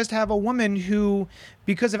basically, we just have a woman who,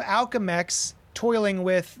 because of Alchemex toiling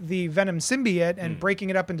with the Venom symbiote and breaking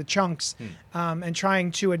it up into chunks and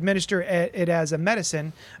trying to administer it as a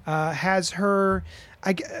medicine, has her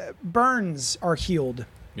burns are healed.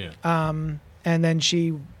 Yeah. And then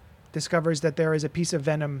she discovers that there is a piece of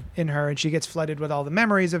Venom in her, and she gets flooded with all the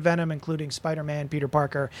memories of Venom, including Spider-Man, Peter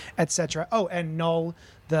Parker, etc. Oh, and Null,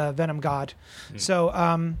 the Venom god. So,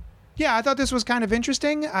 yeah, I thought this was kind of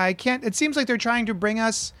interesting. It seems like they're trying to bring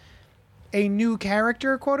us a new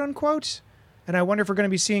character, quote unquote, and I wonder if we're going to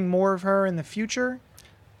be seeing more of her in the future.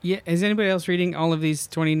 Yeah, is anybody else reading all of these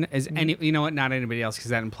 20? You know what? Not anybody else, because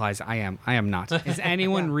that implies I am. I am not. Is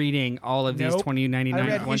anyone reading all of these Nope. 2099 I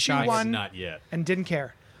read one issue shots? one. Not yet. And didn't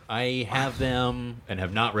care. I have them and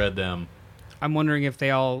have not read them. I'm wondering if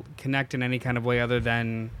they all connect in any kind of way other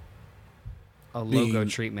than a logo Being-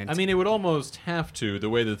 treatment. I mean, it would almost have to, the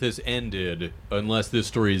way that this ended, unless this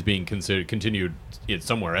story is being continued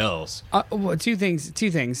somewhere else. well, two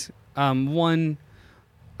things. One,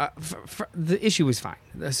 the issue was fine.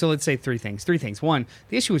 So let's say three things. One,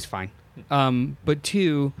 the issue was fine. But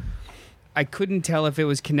two, I couldn't tell if it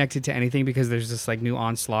was connected to anything because there's this like new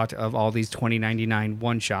onslaught of all these 2099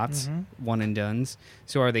 one shots, one and dones.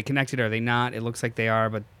 So are they connected? Are they not? It looks like they are,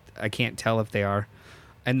 but I can't tell if they are.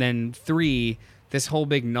 And then three, this whole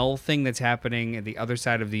big null thing that's happening at the other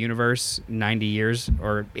side of the universe, 90 years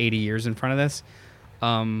or 80 years in front of this.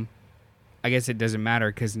 I guess it doesn't matter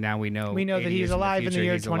because now we know. We know that 80 he's years alive in the future,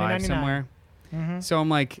 year he's alive 2099. somewhere. So I'm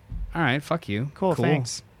like, all right, fuck you. Cool,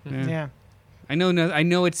 thanks. Yeah. Yeah. I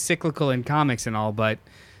know it's cyclical in comics and all, but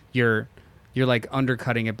you're like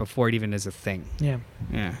undercutting it before it even is a thing. Yeah.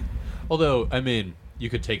 Yeah. Although, I mean, you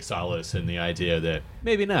could take solace in the idea that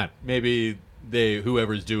maybe not. Maybe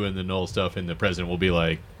whoever's doing the null stuff in the present will be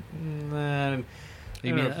like, nah,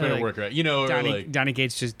 You mean, it'll work right. You know, or like, Donny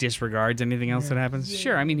Cates just disregards anything else that happens?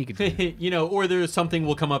 Sure, I mean, he could do it. you know, or there's something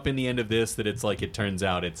will come up in the end of this that it's like it turns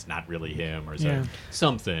out it's not really him or something. Yeah.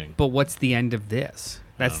 Something. But what's the end of this?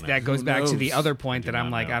 don't know. That goes Who back to the knows? other point I that do I'm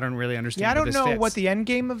not like, know. I don't really understand. Yeah, I where don't this know fits. what the end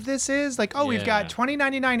game of this is. Like, oh, we've Yeah. got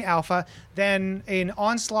 2099 Alpha, then an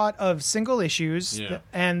onslaught of single issues, Yeah.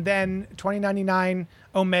 and then 2099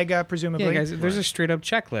 Omega, presumably. Yeah, guys, there's a straight up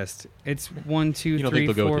checklist. It's 1, 2, don't 3,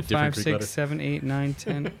 think they'll go 4, with different 5, Greek 6, letters? 7, 8, 9,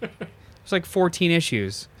 10. It's like 14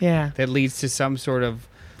 issues Yeah. that leads to some sort of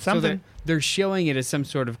Something. So they're showing it as some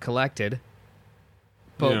sort of collected.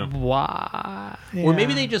 But Yeah. why? Or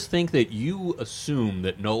maybe Yeah. they just think that you assume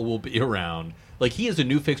that Null will be around. Like, he is a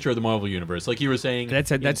new fixture of the Marvel Universe. Like you were saying,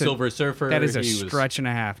 That's a in Silver a, Surfer. That is a he was- stretch and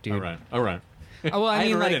a half, dude. All right. All right. Oh, well, I, I mean,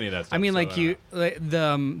 haven't read like, any of that stuff, I mean, so like I you, like,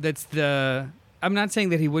 that's the. I'm not saying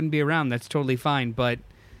that he wouldn't be around. That's totally fine. But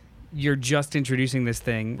you're just introducing this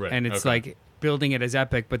thing, Right, and it's okay. like building it as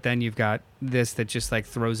epic. But then you've got this that just like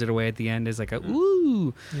throws it away at the end as like a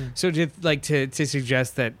ooh. So to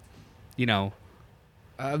suggest that, you know,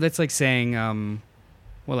 that's like saying,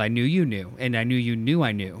 well, I knew you knew, and I knew you knew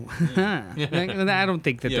I knew. I don't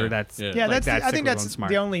think that Yeah, they're that's yeah. Yeah, like, I think cyclical that's and smart.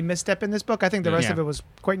 the only misstep in this book. I think the rest Yeah. of it was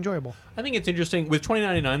quite enjoyable. I think it's interesting with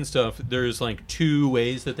 2099 stuff. There's like two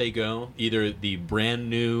ways that they go: either the brand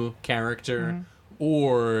new character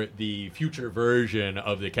or the future version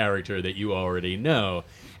of the character that you already know.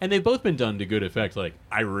 And they've both been done to good effect. Like,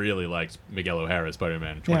 I really liked Miguel O'Hara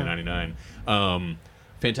Spider-Man 2099.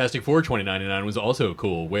 Fantastic Four 2099 was also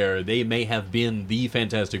cool, where they may have been the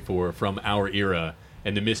Fantastic Four from our era,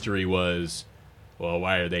 and the mystery was, well,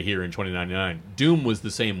 why are they here in 2099? Doom was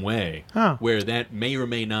the same way, Huh. where that may or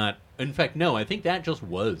may not. In fact, no, I think that just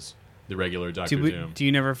was the regular Doctor Doom. Do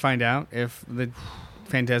you never find out if the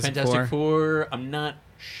Fantastic Fantastic Four? Four, I'm not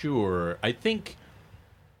sure. I think.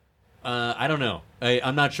 I don't know.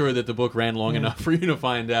 I'm not sure that the book ran long enough for you to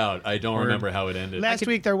find out. I don't remember how it ended. Last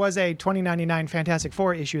week there was a 2099 Fantastic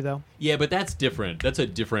Four issue, though. Yeah, but that's different. That's a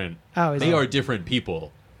different. Oh, is they it? are different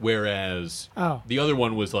people. Whereas the other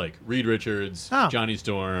one was like Reed Richards, Oh. Johnny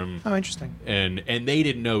Storm, Oh, interesting. and they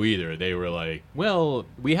didn't know either. They were like, "Well,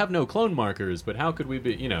 we have no clone markers, but how could we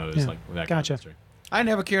be?" You know, it's Yeah. like that kind Gotcha. of mystery. I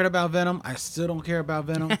never cared about Venom. I still don't care about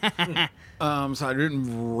Venom. So I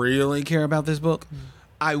didn't really care about this book.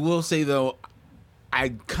 I will say though,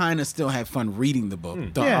 I kind of still had fun reading the book.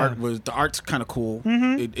 Yeah. The art's kind of cool.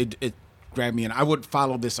 It grabbed me, and I would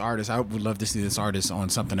follow this artist. I would love to see this artist on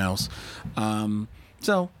something else.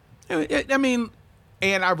 So I mean,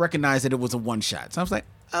 and I recognized that it was a one shot. So I was like,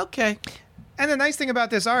 okay, And the nice thing about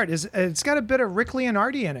this art is it's got a bit of Rick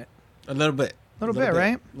Leonardi in it. a little bit, Little bit,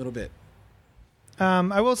 right? A little bit.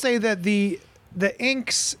 I will say that the the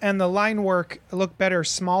inks and the line work look better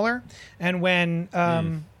smaller, and when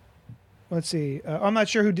let's see, I'm not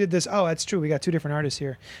sure who did this. Oh, that's true. We got two different artists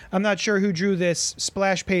here. I'm not sure who drew this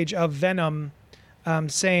splash page of Venom,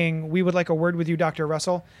 saying, "We would like a word with you, Dr.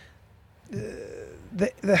 Russell."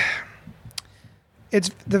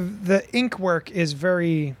 The ink work is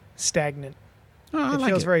very stagnant. Oh, It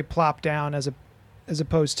feels very plopped down as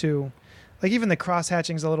opposed to, like, even the cross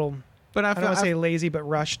hatching's a little. But I don't want to say lazy, but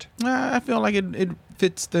rushed. I feel like it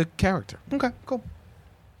fits the character. Okay, cool.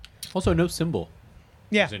 Also, no symbol.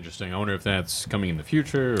 Yeah. It's interesting. I wonder if that's coming in the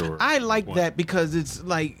future or. I like what. that because it's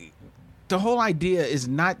like the whole idea is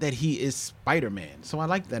not that he is Spider-Man. So I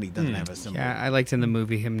like that he doesn't have a symbol. Yeah, I liked in the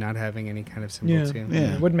movie him not having any kind of symbol too.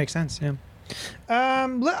 Yeah. It wouldn't make sense. Yeah.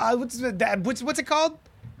 What's it called?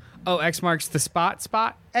 Oh, X marks the spot.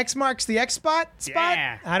 X marks the X spot.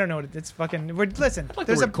 Yeah. I don't know what it's fucking. Listen, Like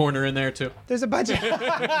there's the a word corner in there too. there's a bunch of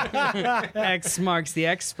X marks the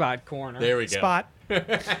X spot corner. There we go. spot.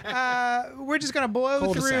 We're just gonna blow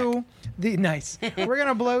Cul-de-sac. through the nice. We're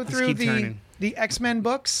gonna blow through keep the turning. X-Men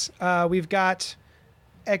books. We've got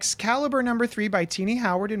Excalibur #3 by Teenie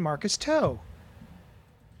Howard and Marcus Toe.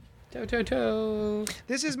 Toe.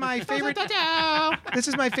 This is my favorite. This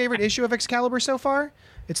is my favorite issue of Excalibur so far.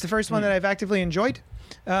 It's the first one that I've actively enjoyed.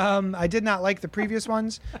 I did not like the previous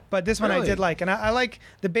ones, but this one I Really? did like, and I like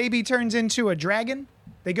the baby turns into a dragon.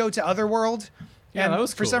 They go to Otherworld, Yeah, and that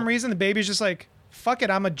was for cool. some reason the baby's just like, "Fuck it,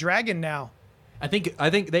 I'm a dragon now." I think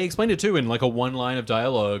they explained it too in like a one line of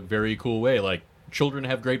dialogue, very cool way. Like children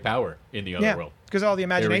have great power in the other Yeah, world. because all the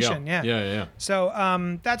There we go. imagination. Yeah. Yeah.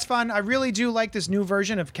 So that's fun. I really do like this new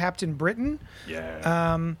version of Captain Britain.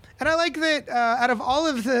 Yeah. And I like that out of all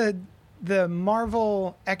of the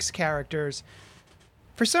Marvel X characters,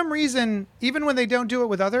 for some reason, even when they don't do it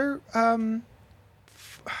with other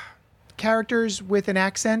characters with an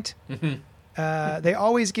accent, they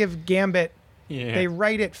always give Gambit. Yeah. They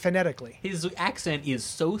write it phonetically. His accent is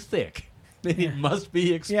so thick that it must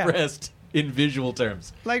be expressed in visual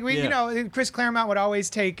terms. Like Yeah. you know, Chris Claremont would always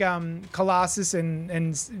take Colossus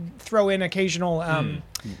and throw in occasional a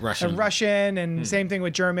Russian, and same thing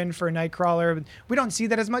with German for Nightcrawler. We don't see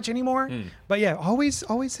that as much anymore, but yeah, always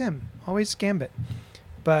him, always Gambit.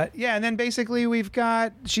 But yeah, and then basically we've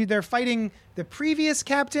got they're fighting the previous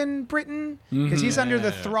Captain Britain because he's under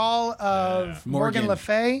the thrall of Morgan Le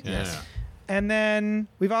Fay. Yeah. And then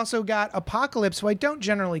we've also got Apocalypse, who I don't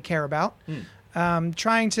generally care about,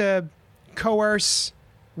 trying to coerce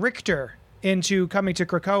Richter into coming to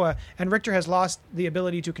Krakoa. And Richter has lost the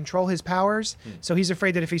ability to control his powers, so he's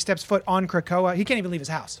afraid that if he steps foot on Krakoa, he can't even leave his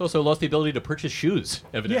house. He's also lost the ability to purchase shoes,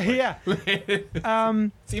 evidently. Yeah.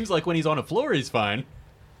 Seems like when he's on a floor, he's fine.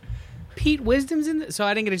 Pete Wisdom's in this, so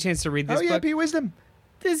I didn't get a chance to read this Oh yeah, book. Pete Wisdom.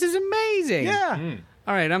 This is amazing. Yeah.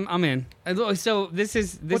 All right, I'm in. So this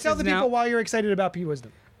is Well, tell is the now, people why you're excited about Pete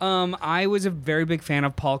Wisdom. I was a very big fan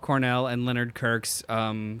of Paul Cornell and Leonard Kirk's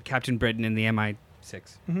Captain Britain in the MI6.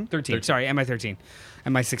 13. Sorry, MI13.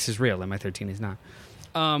 MI6 is real. MI13 is not.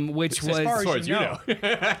 Which was far As far as you know.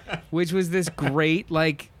 which was this great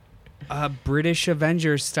British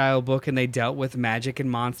Avengers style book, and they dealt with magic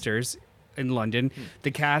and monsters in London.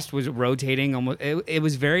 The cast was rotating almost. It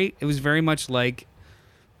was very much like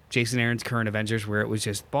Jason Aaron's current Avengers, where it was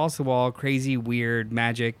just balls to the wall, crazy, weird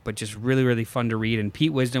magic, but just really, really fun to read. And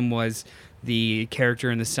Pete Wisdom was the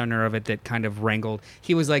character in the center of it that kind of wrangled.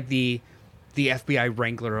 He was like the FBI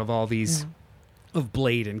wrangler of all these, of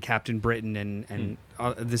Blade and Captain Britain and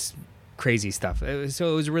this crazy stuff.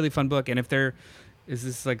 So it was a really fun book. And if there is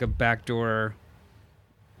this like a backdoor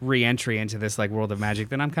re-entry into this like world of magic,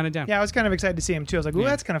 then I'm kind of down. Yeah, I was kind of excited to see him too. I was like, "Ooh,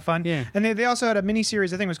 that's kind of fun." Yeah. And they also had a mini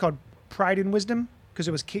series. I think it was called Pride and Wisdom because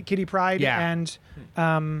it was Kitty Pryde Yeah.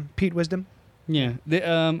 and Pete Wisdom. Yeah.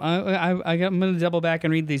 I'm going to double back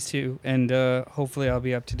and read these two, and hopefully I'll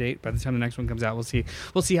be up to date by the time the next one comes out.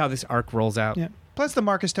 We'll see how this arc rolls out. Yeah. Plus, the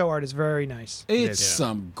Marcus Toe art is very nice. It's Yeah.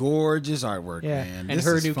 some gorgeous artwork, Yeah. man. And This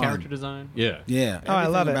her is new fun. character design. Yeah. Yeah. Oh, I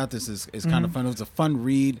love it. Everything about this is kind of fun. It was a fun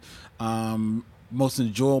read. Most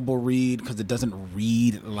enjoyable read because it doesn't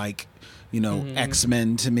read like,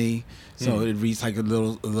 X-Men to me. So it reads like a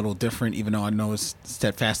little different, even though I know it's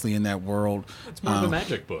steadfastly in that world. It's more of a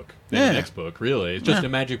magic book than an yeah. X book, really. It's just a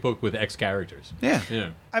magic book with X characters. Yeah. Yeah.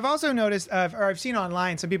 I've also noticed, or I've seen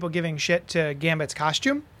online, some people giving shit to Gambit's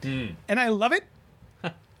costume, and I love it.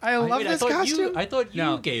 I love Wait, this I thought costume. I thought you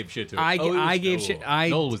No. gave shit to it. I Oh, it was gave Noel. shit.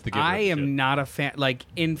 Noel was the giver I of am shit. not a fan, like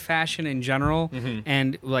in fashion in general, Mm-hmm.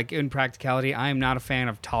 and like in practicality, I am not a fan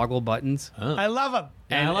of toggle buttons. I love him.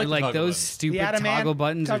 Yeah, And I like the toggle those buttons. stupid The adamant toggle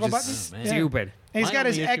buttons toggle are just buttons? Oh, man. Yeah. stupid. And he's My got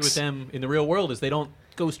his only issue X. with them in the real world is they don't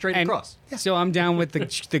go straight And across. so I'm down with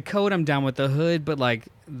the coat. I'm down with the hood, but like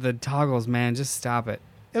the toggles, man, just stop it.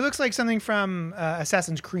 It looks like something from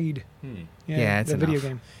Assassin's Creed. Yeah, it's the video enough.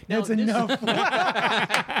 game. Now, It's this- enough.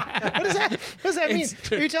 What does that? What does that mean?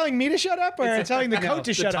 Are you telling me to shut up, or telling the coat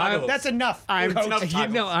to shut up? toggles. That's enough. I'm coat. you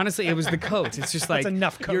know, honestly, it was the coat. It's just like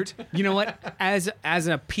enough you're- coat. You know what? As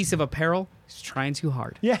a piece of apparel, he's trying too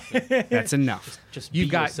hard. Yeah. That's enough. Just you've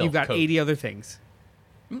be got yourself, you've got coat. 80 other things.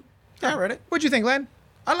 I read it. What'd you think, Len?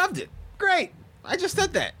 I loved it. Great. I just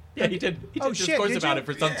said that. Yeah, he did. He did Oh, shit, discourse did about you? it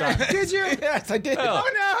for some time. Did you? Yes, I did. Oh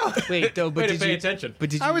no! Wait, though, but Way to did pay you attention. But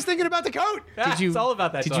did you I was thinking about the coat. Yeah, did you it's all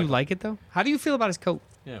about that. Did talk. you like it though? How do you feel about his coat?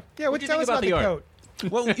 Yeah. Yeah, What'd you tell think us about the art? coat.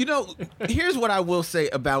 Well, here's what I will say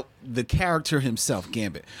about the character himself,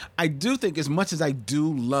 Gambit. I do think, as much as I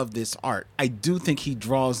do love this art, I do think he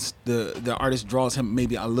draws the artist draws him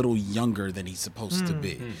maybe a little younger than he's supposed to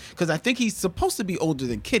be, because I think he's supposed to be older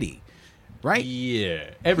than Kitty, right? Yeah,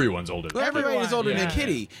 everyone's older. Than Everybody is older than Yeah.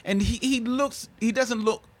 Kitty, and he doesn't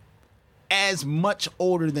look as much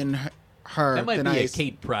older than her. That might than be I a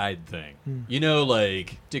Kate Pride thing. You know,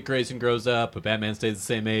 like Dick Grayson grows up, but Batman stays the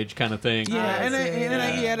same age kind of thing.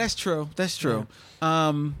 Yeah, yeah, that's true. That's true.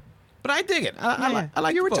 But I dig it. I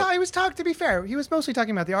like You the were book. he was to be fair, he was mostly talking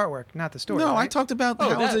about the artwork, not the story. No, I right? talked about Oh,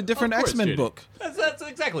 how it was that- a different of course, X-Men JD. book. That's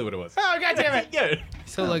exactly what it was. Oh god damn it! Yeah.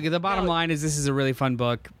 So look, the bottom line is this is a really fun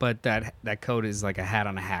book, but that coat is like a hat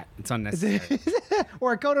on a hat. It's unnecessary.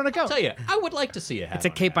 Or a coat on a coat. Tell you, I would like to see a hat. It's a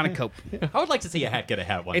cape on a coat. I would like to see a hat get a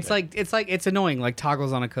hat one. It's day. like it's annoying, like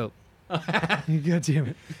toggles on a coat. God damn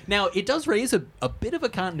it! Now it does raise a bit of a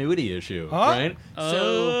continuity issue, Oh. right?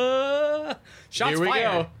 So shots here we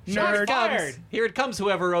fired. go. Nerd. Shots fired. Here it comes.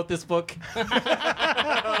 Whoever wrote this book, It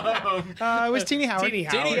was Teeny Howard. Teeny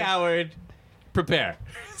Dini Howard. Prepare.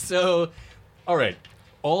 So, all right,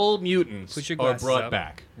 all mutants Put your are glasses brought up.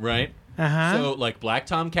 back, right? Uh-huh. So, like, Black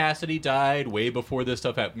Tom Cassidy died way before this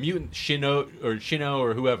stuff happened. Mutant Shino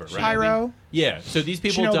or whoever, right? Pyro. Yeah. So these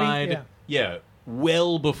people Shinobi, died. yeah. Yeah,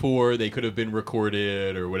 well before they could have been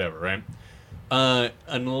recorded or whatever, right?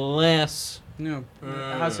 Unless. No,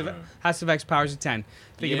 House of X powers of 10.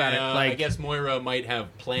 Think about it. Yeah, Like I guess Moira might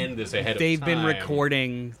have planned this ahead of time. they've been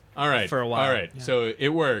recording. All right, for a while. All right, so it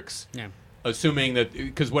works. Yeah. Assuming that,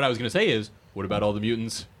 because what I was going to say is, what about all the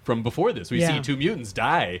mutants from before this? We Yeah. see 2 mutants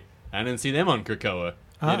die. I didn't see them on Krakoa.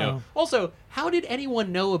 You know. Uh-oh. Also, how did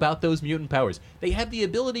anyone know about those mutant powers? They have the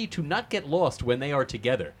ability to not get lost when they are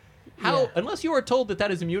together. How, Yeah. unless you are told that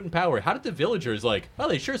that is a mutant power, how did the villagers well,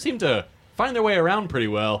 they sure seem to find their way around pretty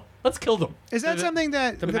well. Let's kill them. Is that something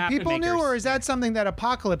that the map people knew, makers. or is that something that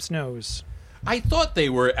Apocalypse knows? I thought they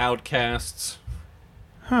were outcasts.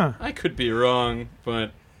 Huh. I could be wrong,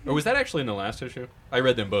 but or was that actually in the last issue? I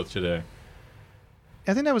read them both today.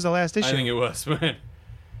 I think that was the last issue. I think it was, but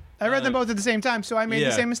I read them both at the same time, so I made the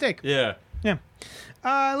yeah. same mistake. Yeah. Yeah.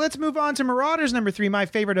 Let's move on to Marauders number 3, my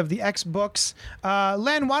favorite of the X books.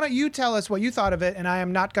 Len, why don't you tell us what you thought of it, and I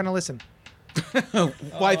am not going to listen.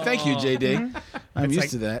 Why, thank you, JD. I'm used like,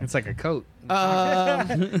 to that. It's like a coat.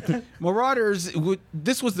 Marauders.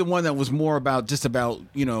 This was the one that was more about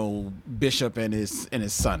Bishop and his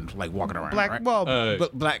son, like walking around. Black, right? well,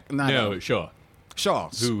 but Black. No, Shaw. Shaw.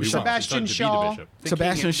 Who he Sebastian wants his son Shaw. to be the bishop.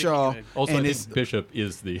 Sebastian Shaw. Also, and I his think Bishop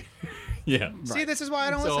is the. Yeah. see, this is why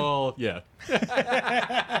I don't It's listen. all yeah.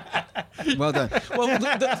 well done. Well,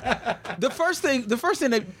 the first thing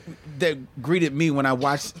that greeted me when I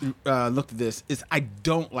looked at this is I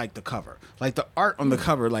don't like the cover. Like the art on the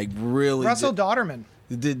cover, like really. Russell Dauterman.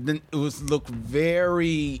 It was looked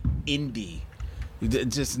very indie.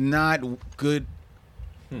 Just not good.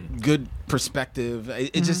 Good perspective.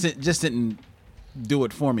 It just didn't do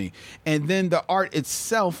it for me. And then the art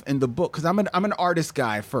itself in the book, because I'm an artist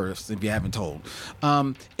guy first, if you haven't told,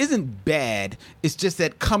 isn't bad. It's just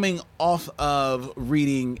that coming off of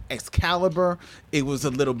reading Excalibur, it was a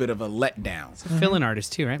little bit of a letdown. Fill-in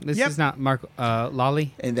artist too, right? This Yep. is not Mark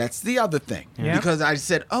Lawley. And that's the other thing. Yeah. Because I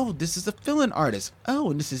said, oh, this is a fill-in artist.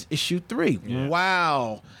 Oh, and this is issue 3. Yeah.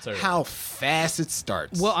 Wow. Sorry. How fast it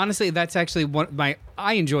starts. Well, honestly, that's actually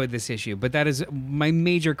I enjoyed this issue, but that is my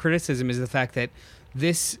major criticism is the fact that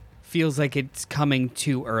this feels like it's coming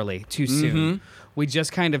too early, too soon. We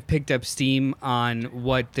just kind of picked up steam on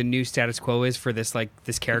what the new status quo is for this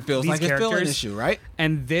character. feels these like a fill-in characters. issue, right?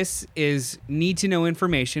 And this is need to know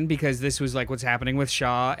information because this was like what's happening with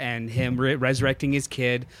Shaw and him resurrecting his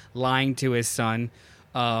kid, lying to his son,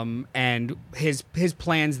 and his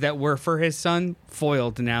plans that were for his son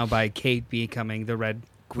foiled now by Kate becoming the Red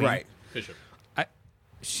Queen. Right. Bishop.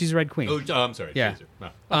 She's Red Queen. Oh, I'm sorry. Yeah. Caesar. No.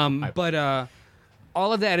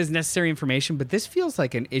 all of that is necessary information, but this feels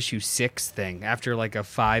like an issue 6 thing after like a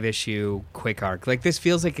 5-issue quick arc. Like this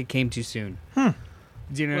feels like it came too soon. Do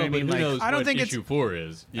you know what I mean? Who Like, knows I don't what think issue 4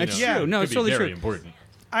 is. You That's know? true. No, Could it's be totally very true. important.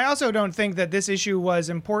 I also don't think that this issue was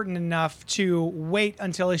important enough to wait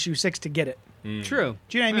until issue 6 to get it. true.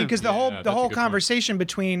 Do you know what I mean? Because the Yeah, whole that's the a whole good point. conversation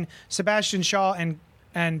between Sebastian Shaw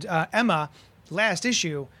and Emma last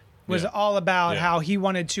issue was Yeah. all about Yeah. how he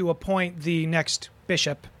wanted to appoint the next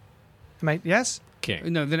bishop. Yes,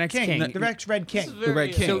 King. No, the next King, king. the next Red King. The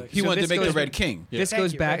Red King. So- he so wanted this to make the goes- Red King. This Thank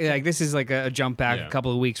goes you, back. Red King. Like this is like a jump back Yeah. a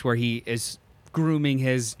couple of weeks where he is grooming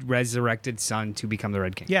his resurrected son to become the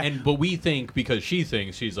Red King. Yeah, But we think because she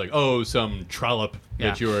thinks she's like, oh, some trollop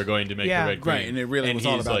Yeah. that you are going to make Yeah. the Red Queen. Right, and it really was he's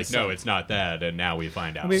all about like, his no, son. it's not that, and now we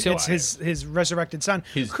find out. I mean, it's why. his resurrected son,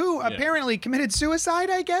 His- who yeah. apparently committed suicide,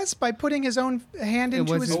 I guess, by putting his own hand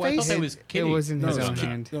into his wasn't- Oh, I thought face. that was It Kitty. was in his it's own Kid-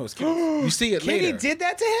 hand. No, it's Kid. You see it Kitty later. did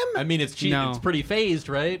that to him. I mean, it's No. it's pretty phased,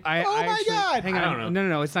 right? Oh my God. Hang I on. don't know.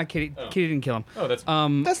 No, it's not Kitty. Kitty didn't kill him. oh, that's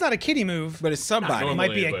That's not a Kitty move. But it's somebody. It Not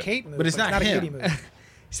might be a normally, but- Kate move, but it's not a him. Kitty move.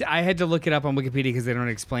 See, I had to look it up on Wikipedia because they don't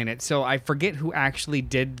explain it. So I forget who actually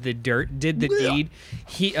did the deed.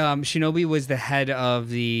 He Shinobi was the head of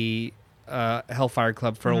the Hellfire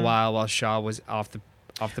Club for a while Shaw was off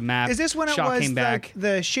the map. Is this when it Shaw was came back?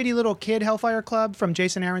 the shitty little kid Hellfire Club from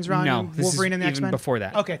Jason Aaron's run? No, and this is Wolverine and the even X-Men? before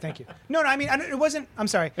that. Okay, thank you. No, I mean, it wasn't. I'm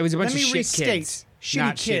sorry. It was a bunch Let me of shit restate. kids, Shitty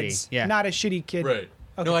not shitty, kids. yeah. Not a shitty kid. right.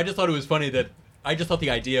 Okay. No, I just thought it was funny that I just thought the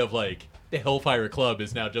idea of like the Hellfire Club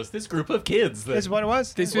is now just this group of kids. That, Is what it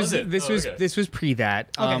was? This Was was it? this Oh, was okay. this was pre that.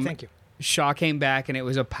 Okay, thank you. Shaw came back and it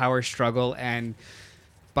was a power struggle, and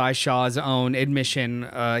by Shaw's own admission,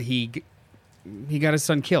 he got his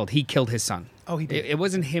son killed. He killed his son. Oh, he did. It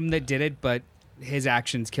wasn't him that did it, but his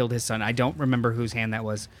actions killed his son. I don't remember whose hand that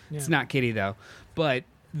was. It's Yeah. not Kitty though. But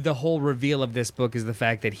the whole reveal of this book is the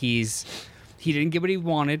fact that he didn't get what he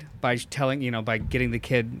wanted by by getting the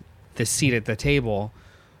kid the seat at the table.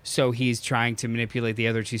 So he's trying to manipulate the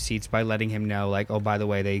other two seats by letting him know, like, oh, by the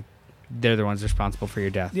way, they're the ones responsible for your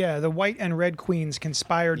death. Yeah, the White and Red Queens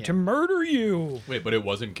conspired to murder you. Wait, but it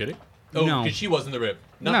wasn't Kitty. Oh, No. because she wasn't the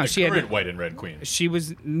Not No, the she had current to- White and Red Queen. She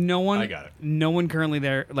was no one. I got it. No one currently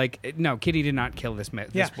there. Like, no, Kitty did not kill this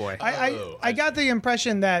Yeah, boy. I I got the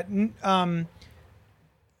impression that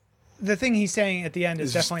the thing he's saying at the end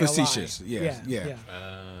is It's definitely facetious. a lie. Yes, yeah. yeah.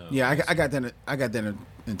 Yeah, I got that. I got that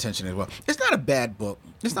intention as well. It's not a bad book.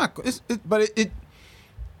 It's not. But it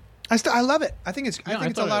I love it. I think it's Yeah, a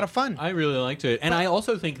thought lot of fun. I really liked it, and I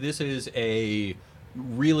also think this is a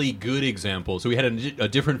really good example. So we had a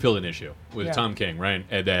different fill-in issue with Yeah. Tom King, right?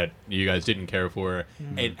 And that you guys didn't care for,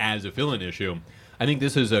 and as a fill-in issue, I think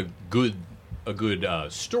this is a good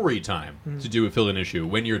story time to do a fill-in issue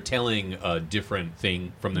when you're telling a different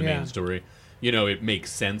thing from the Yeah. main story. You know, it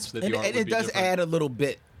makes sense that the art and would it be does different. add a little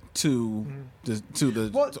bit to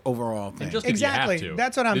the Well, overall thing. And just if Exactly. you have to,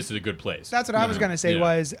 That's what I'm- This is a good place. That's what I was going to say. Yeah.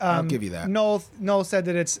 Was I'll give you that. Noel said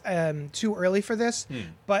that it's too early for this,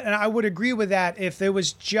 but and I would agree with that if there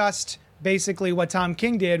was just basically what Tom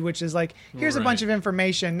King did, which is like here's a Right. bunch of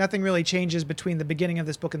information. Nothing really changes between the beginning of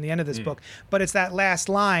this book and the end of this book, but it's that last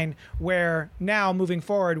line where now moving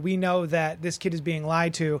forward we know that this kid is being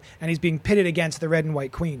lied to and he's being pitted against the Red and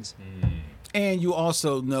White Queens. And you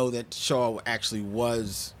also know that Shaw actually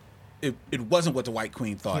was. It wasn't what the White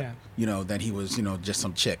Queen thought. Yeah. You know that he was. Just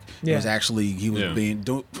some chick. It Yeah. was actually he was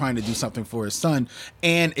Yeah. trying to do something for his son,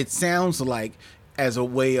 and it sounds like as a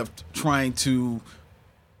way of trying to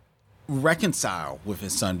reconcile with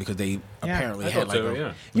his son because they apparently I had thought like so, a,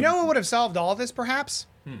 yeah. You know what would have solved all this, perhaps?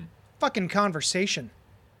 Fucking conversation.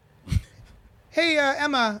 Hey,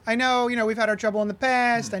 Emma, I know, we've had our trouble in the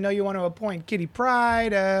past. I know you want to appoint Kitty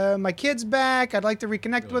Pryde. My kid's back. I'd like to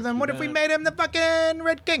reconnect with him. What if we made him the fucking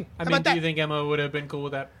Red King? How I mean, about do that? you think Emma would have been cool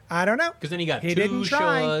with that? I don't know. Because then he got He two didn't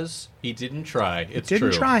try. Shaws. He didn't try. It's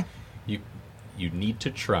Didn't true. try. You need to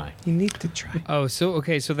try. You need to try. Oh, so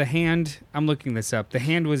the hand. I'm looking this up. The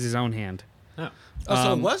hand was his own hand. Oh.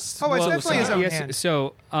 so it was. Oh, it's definitely his own yes. hand.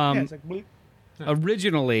 So Yeah, it's like bleep.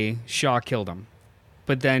 originally Shaw killed him,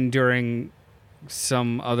 but then during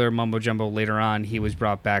some other mumbo jumbo later on, he was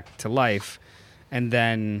brought back to life, and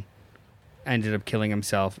then ended up killing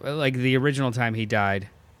himself. Like the original time he died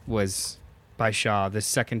was by Shaw. The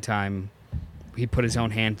second time, he put his own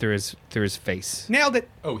hand through his face. Nailed it.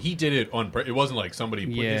 Oh, he did it on. It wasn't like somebody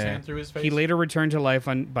put his hand through his face. He later returned to life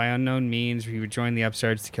by unknown means. He would join the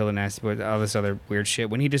Upstarts to kill the Nasty Boys, all this other weird shit.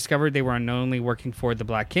 When he discovered they were unknowingly working for the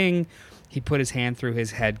Black King, he put his hand through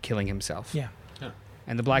his head, killing himself. Yeah.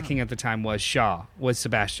 And the Black King at the time was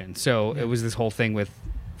Sebastian. So it was this whole thing with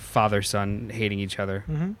father son hating each other,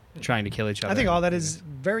 trying to kill each other. I think all that is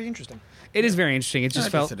very interesting. It is very interesting. It just I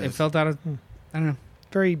guess felt it it is. felt out of I don't know.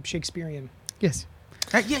 Very Shakespearean. Yes.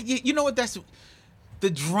 Yeah, you know what? That's the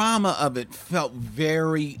drama of it felt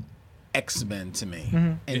very X-Men to me,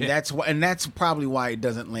 and that's probably why it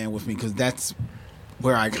doesn't land with me, because that's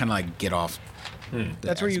where I kind of like get off.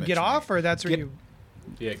 That's where you get off, or that's where you.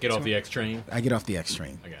 Yeah, get off the X train. I get off the X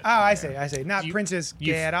train. I got it. Oh, I say. Not You- Princess. you-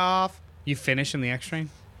 Get off. You finish in the X train.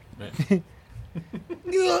 Right.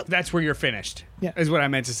 That's where you're finished. Yeah. Is what I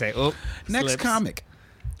meant to say. Oh, Next slips. comic.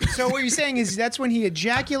 So what you're saying is that's when he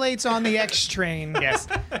ejaculates on the X train. Yes.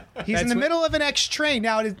 He's in the middle of an X train.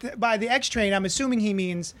 Now, by the X train, I'm assuming he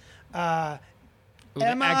means Emma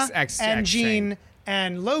and Jean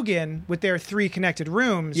and Logan with their 3 connected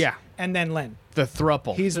rooms. Yeah. And then Lynn. The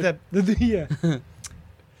thruple. He's the yeah.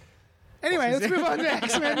 Anyway, let's move on to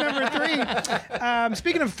X-Men number 3.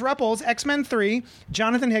 Speaking of thruples, X-Men 3,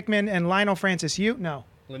 Jonathan Hickman and Lionel Francis Yu. No,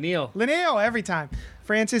 Linneo every time.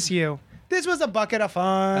 Francis Yu. This was a bucket of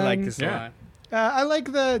fun. I like this a Yeah. lot. I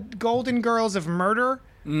like the Golden Girls of Murder.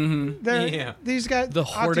 Mm-hmm. Yeah. These guys. The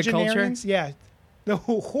horticulture? octogenarians. Yeah. The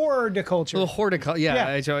horticulture. Little horticulture.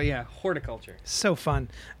 Yeah. Yeah. Yeah. Horticulture. So fun.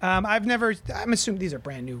 I'm assuming these are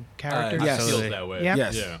brand new characters. Yes. Feels Absolutely. that way. Yeah.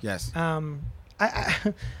 Yes, Yeah. yes.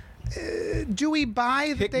 Do we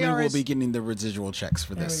buy that they Hickman are will as, be getting the residual checks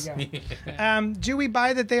for there this. we go. Do we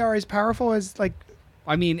buy that they are as powerful as like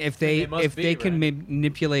I mean, if They must be, they can right?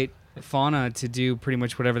 manipulate fauna to do pretty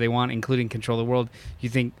much whatever they want, including control the world, you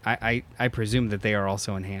think I presume that they are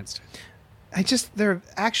also enhanced. they're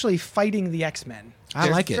actually fighting the X-Men. I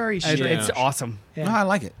They're like it. Very It's strange. awesome. Yeah. No, I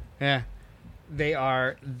like it. Yeah.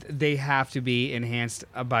 They have to be enhanced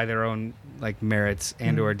by their own like merits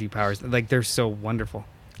and or depowers. Like they're so wonderful.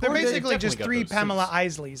 They're Or they basically just definitely 3 got those Pamela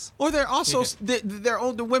suits. Isleys. Or they're also they're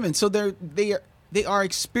older women, so they are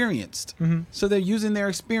experienced. So they're using their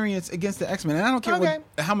experience against the X-Men. And I don't care Okay.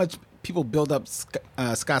 how much people build up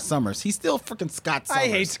Scott Summers. He's still freaking Scott Summers. I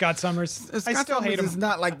hate Scott Summers. Scott I still hate Summers him. is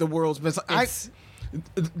not like the world's best.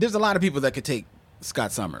 There's a lot of people that could take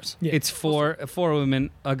Scott Summers. Yeah. It's four women: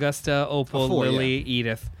 Augusta, Opal, 4, Lily,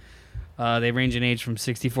 Edith. They range in age from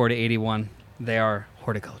 64 to 81. They are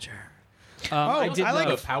horticulture. I did like love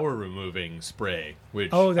a a power removing spray, which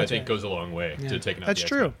Oh, I that's think right. goes a long way to taking out That's the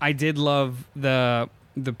true. X-Men. I did love the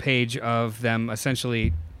page of them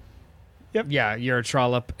essentially. Yep. Yeah, you're a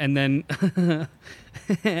trollop, and then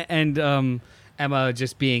and Emma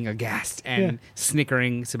just being aghast and Yeah.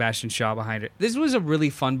 snickering Sebastian Shaw behind it. This was a really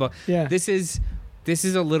fun book. Yeah. This is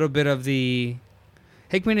a little bit of the.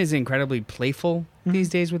 Hickman is incredibly playful these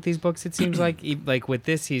days with these books. It seems like like with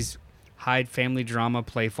this, he's high family drama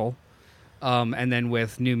playful. And then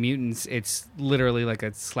with New Mutants, it's literally like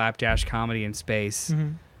a slapdash comedy in space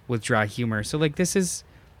with dry humor. So like this is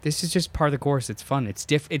just part of the course. It's fun. It's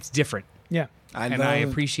different, Yeah. I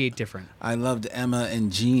appreciate different. I loved Emma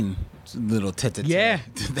and Jean little tete-a-tete. Yeah.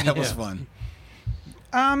 That was fun.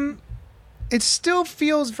 It still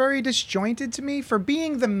feels very disjointed to me for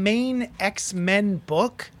being the main X-Men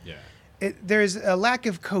book. Yeah. There's a lack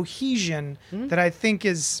of cohesion that I think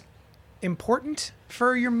is important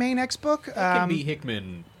for your main X book. That can be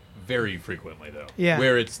Hickman very frequently, though. Yeah.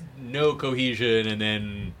 Where it's no cohesion and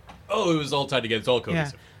then, it was all tied together. It's all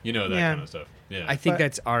cohesive. You know, that Yeah. kind of stuff. Yeah. I think But-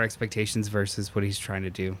 that's our expectations versus what he's trying to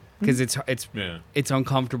do because Yeah. it's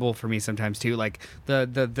uncomfortable for me sometimes too. Like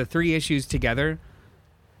the 3 issues together,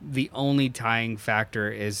 the only tying factor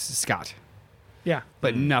is Scott, Yeah.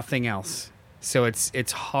 but nothing else. So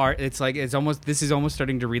it's hard. This is almost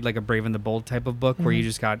starting to read like a Brave and the Bold type of book where you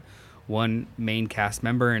just got one main cast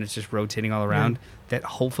member and it's just rotating all around. That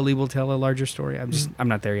hopefully will tell a larger story. I'm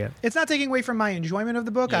not there yet. It's not taking away from my enjoyment of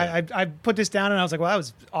the book. Yeah. I put this down and I was like, well, that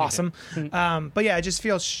was awesome. But yeah, it just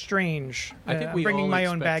feels strange. I think I'm we bringing all my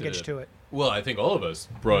own expected baggage to it. Well, I think all of us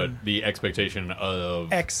brought the expectation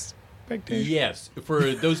of Expectation. Yes,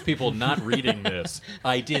 for those people not reading this,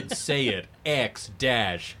 I did say it. X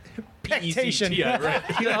dash Expectation. right?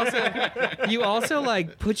 You also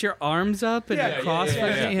like put your arms up and Yeah, cross.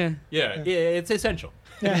 Yeah, it's essential.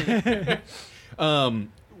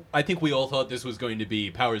 I think we all thought this was going to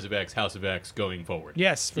be Powers of X, House of X going forward.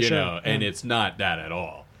 Yes, for you sure. know, and it's not that at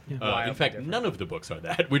all. In fact, none of the books are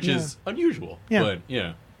that, which is unusual. Yeah. But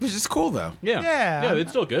yeah, Which is cool though. Yeah. it's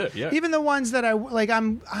still good. Yeah, Even the ones that I like,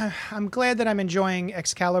 I'm glad that I'm enjoying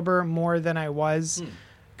Excalibur more than I was,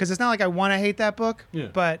 because it's not like I want to hate that book. Yeah.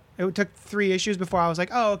 But it took 3 issues before I was like,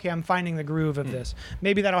 oh, okay, I'm finding the groove of this.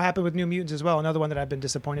 Maybe that'll happen with New Mutants as well. Another one that I've been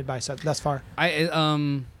disappointed by thus far.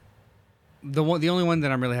 The only one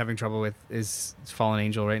that I'm really having trouble with is Fallen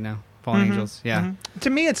Angel right now. Fallen Angels. Yeah. To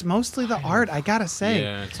me, it's mostly the art. I gotta say.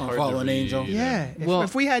 Yeah, it's Oh, hard Fallen to read. Angel. Yeah. Well-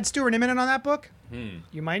 If we had Stuart Immonen on that book,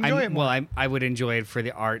 you might enjoy it more. Well, I would enjoy it for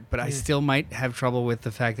the art, but I still might have trouble with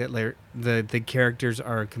the fact that the characters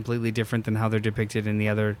are completely different than how they're depicted in the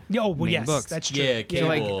other well, main yes, books. that's true. Yeah, Cable.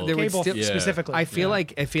 like, there would Cable still- Yeah. specifically. I feel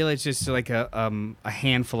it's just like a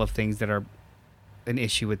handful of things that are an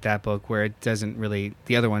issue with that book where it doesn't really.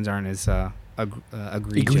 The other ones aren't as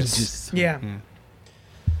egregious. Yeah. Yeah.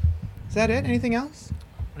 Is that it? Anything else?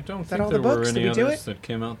 I don't that think all there the were books? any Did we do others it? that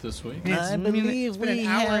came out this week. I believe It's been we an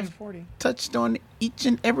hour and have 40. touched on each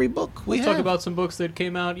and every book we Let's have. talk about some books that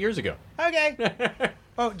came out years ago. Okay.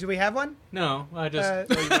 Oh, do we have one? No, I just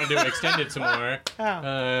thought you wanted to extend it some more.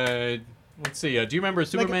 Oh. Let's see. Do you remember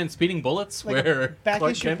Superman Speeding Bullets? Like where back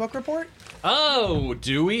Clark issue Kent- book report? Oh,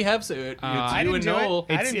 do we have? I you didn't and do it. Noel.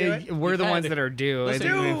 I didn't do it. We're You've the had- ones that are due. Listen,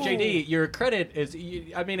 do. JD, your credit is.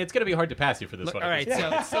 I mean, it's going to be hard to pass you for this one. all right,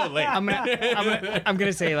 It's so late. I'm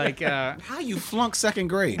gonna say like How you flunk second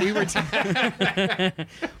grade? it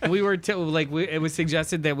was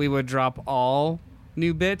suggested that we would drop all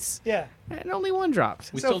new bits, Yeah. and only one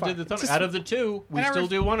dropped. we so still far. did the Just- out of the two. We And I still ref-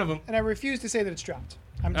 do one of them. And I refuse to say that it's dropped.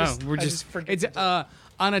 I'm just. We're I just forget. it's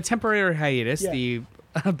on a temporary hiatus. Yeah. The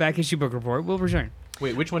back issue book report will return.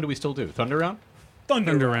 Wait, which one do we still do? Thunder Round?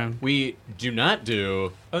 Thunder Round. We do not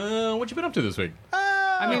do. What you been up to this week?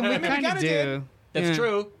 I mean, we kind of kinda do. did. That's Yeah.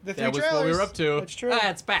 true. The three that was what we trailers. were up to. That's true. Ah,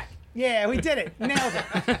 it's back. Yeah, we did it. Nailed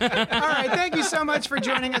it. All right. Thank you so much for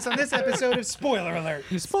joining us on this episode of Spoiler Alert.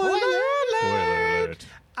 Spoiler alert! Spoiler alert.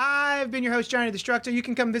 I've been your host, Johnny Destructo. You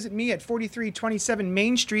can come visit me at 4327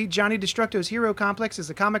 Main Street. Johnny Destructo's Hero Complex is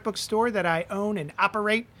a comic book store that I own and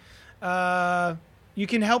operate. You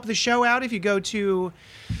can help the show out if you go to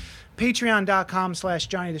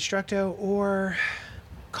patreon.com/Johnny Destructo or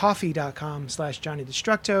coffee.com/Johnny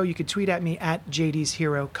Destructo. You could tweet at me at JD's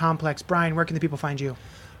Hero Complex. Brian, where can the people find you?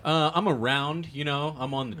 I'm around,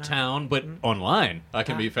 I'm on the town, but online I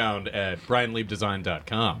can be found at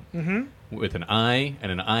brianliebdesign.com with an I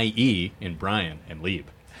and an IE in Brian and Lieb.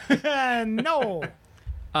 No.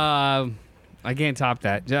 I can't top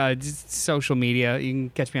that. Just social media. You can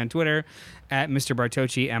catch me on Twitter at Mr.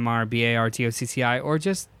 Bartocci, MrBartocci, or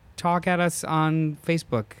just talk at us on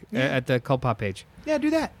Facebook at the Cult Pop page. Yeah, do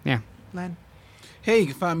that. Yeah. Len. Hey, you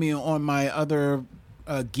can find me on my other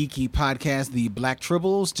geeky podcast, the Black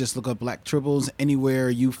Tribbles. Just look up Black Tribbles anywhere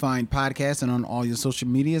you find podcasts and on all your social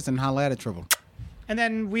medias, and holla at a Tribble. And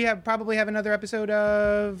then we probably have another episode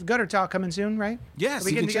of Gutter Talk coming soon, right? Yes, Are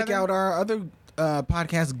we you can getting check together? out our other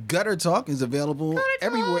podcast. Gutter Talk is available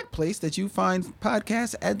everywhere place that you find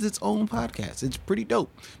podcasts as its own podcast. It's pretty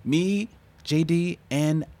dope. Me, JD,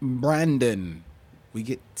 and Brandon.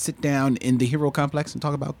 We sit down in the Hero Complex and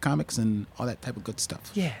talk about comics and all that type of good stuff.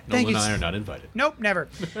 Yeah. Noel Thank and you. I are not invited. Nope, never.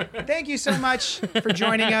 Thank you so much for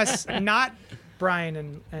joining us. Not Brian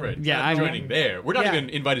and Right. Yeah, Not I'm- joining there. We're not Yeah. even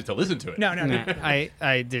invited to listen to it. No. Nah,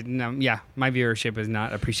 I didn't. Yeah, my viewership is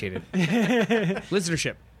not appreciated.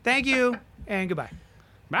 Listenership. Thank you and goodbye.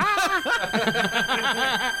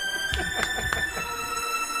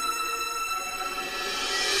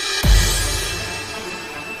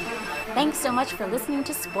 Thanks so much for listening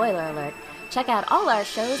to Spoiler Alert. Check out all our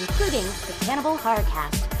shows, including the Cannibal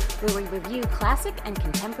Horrorcast, where we review classic and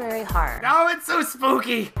contemporary horror. Oh, it's so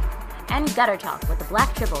spooky. And Gutter Talk with the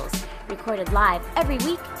Black Tribbles, recorded live every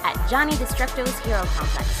week at Johnny Destructo's Hero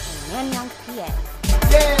Complex in Nanyang, PA.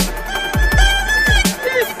 Yeah.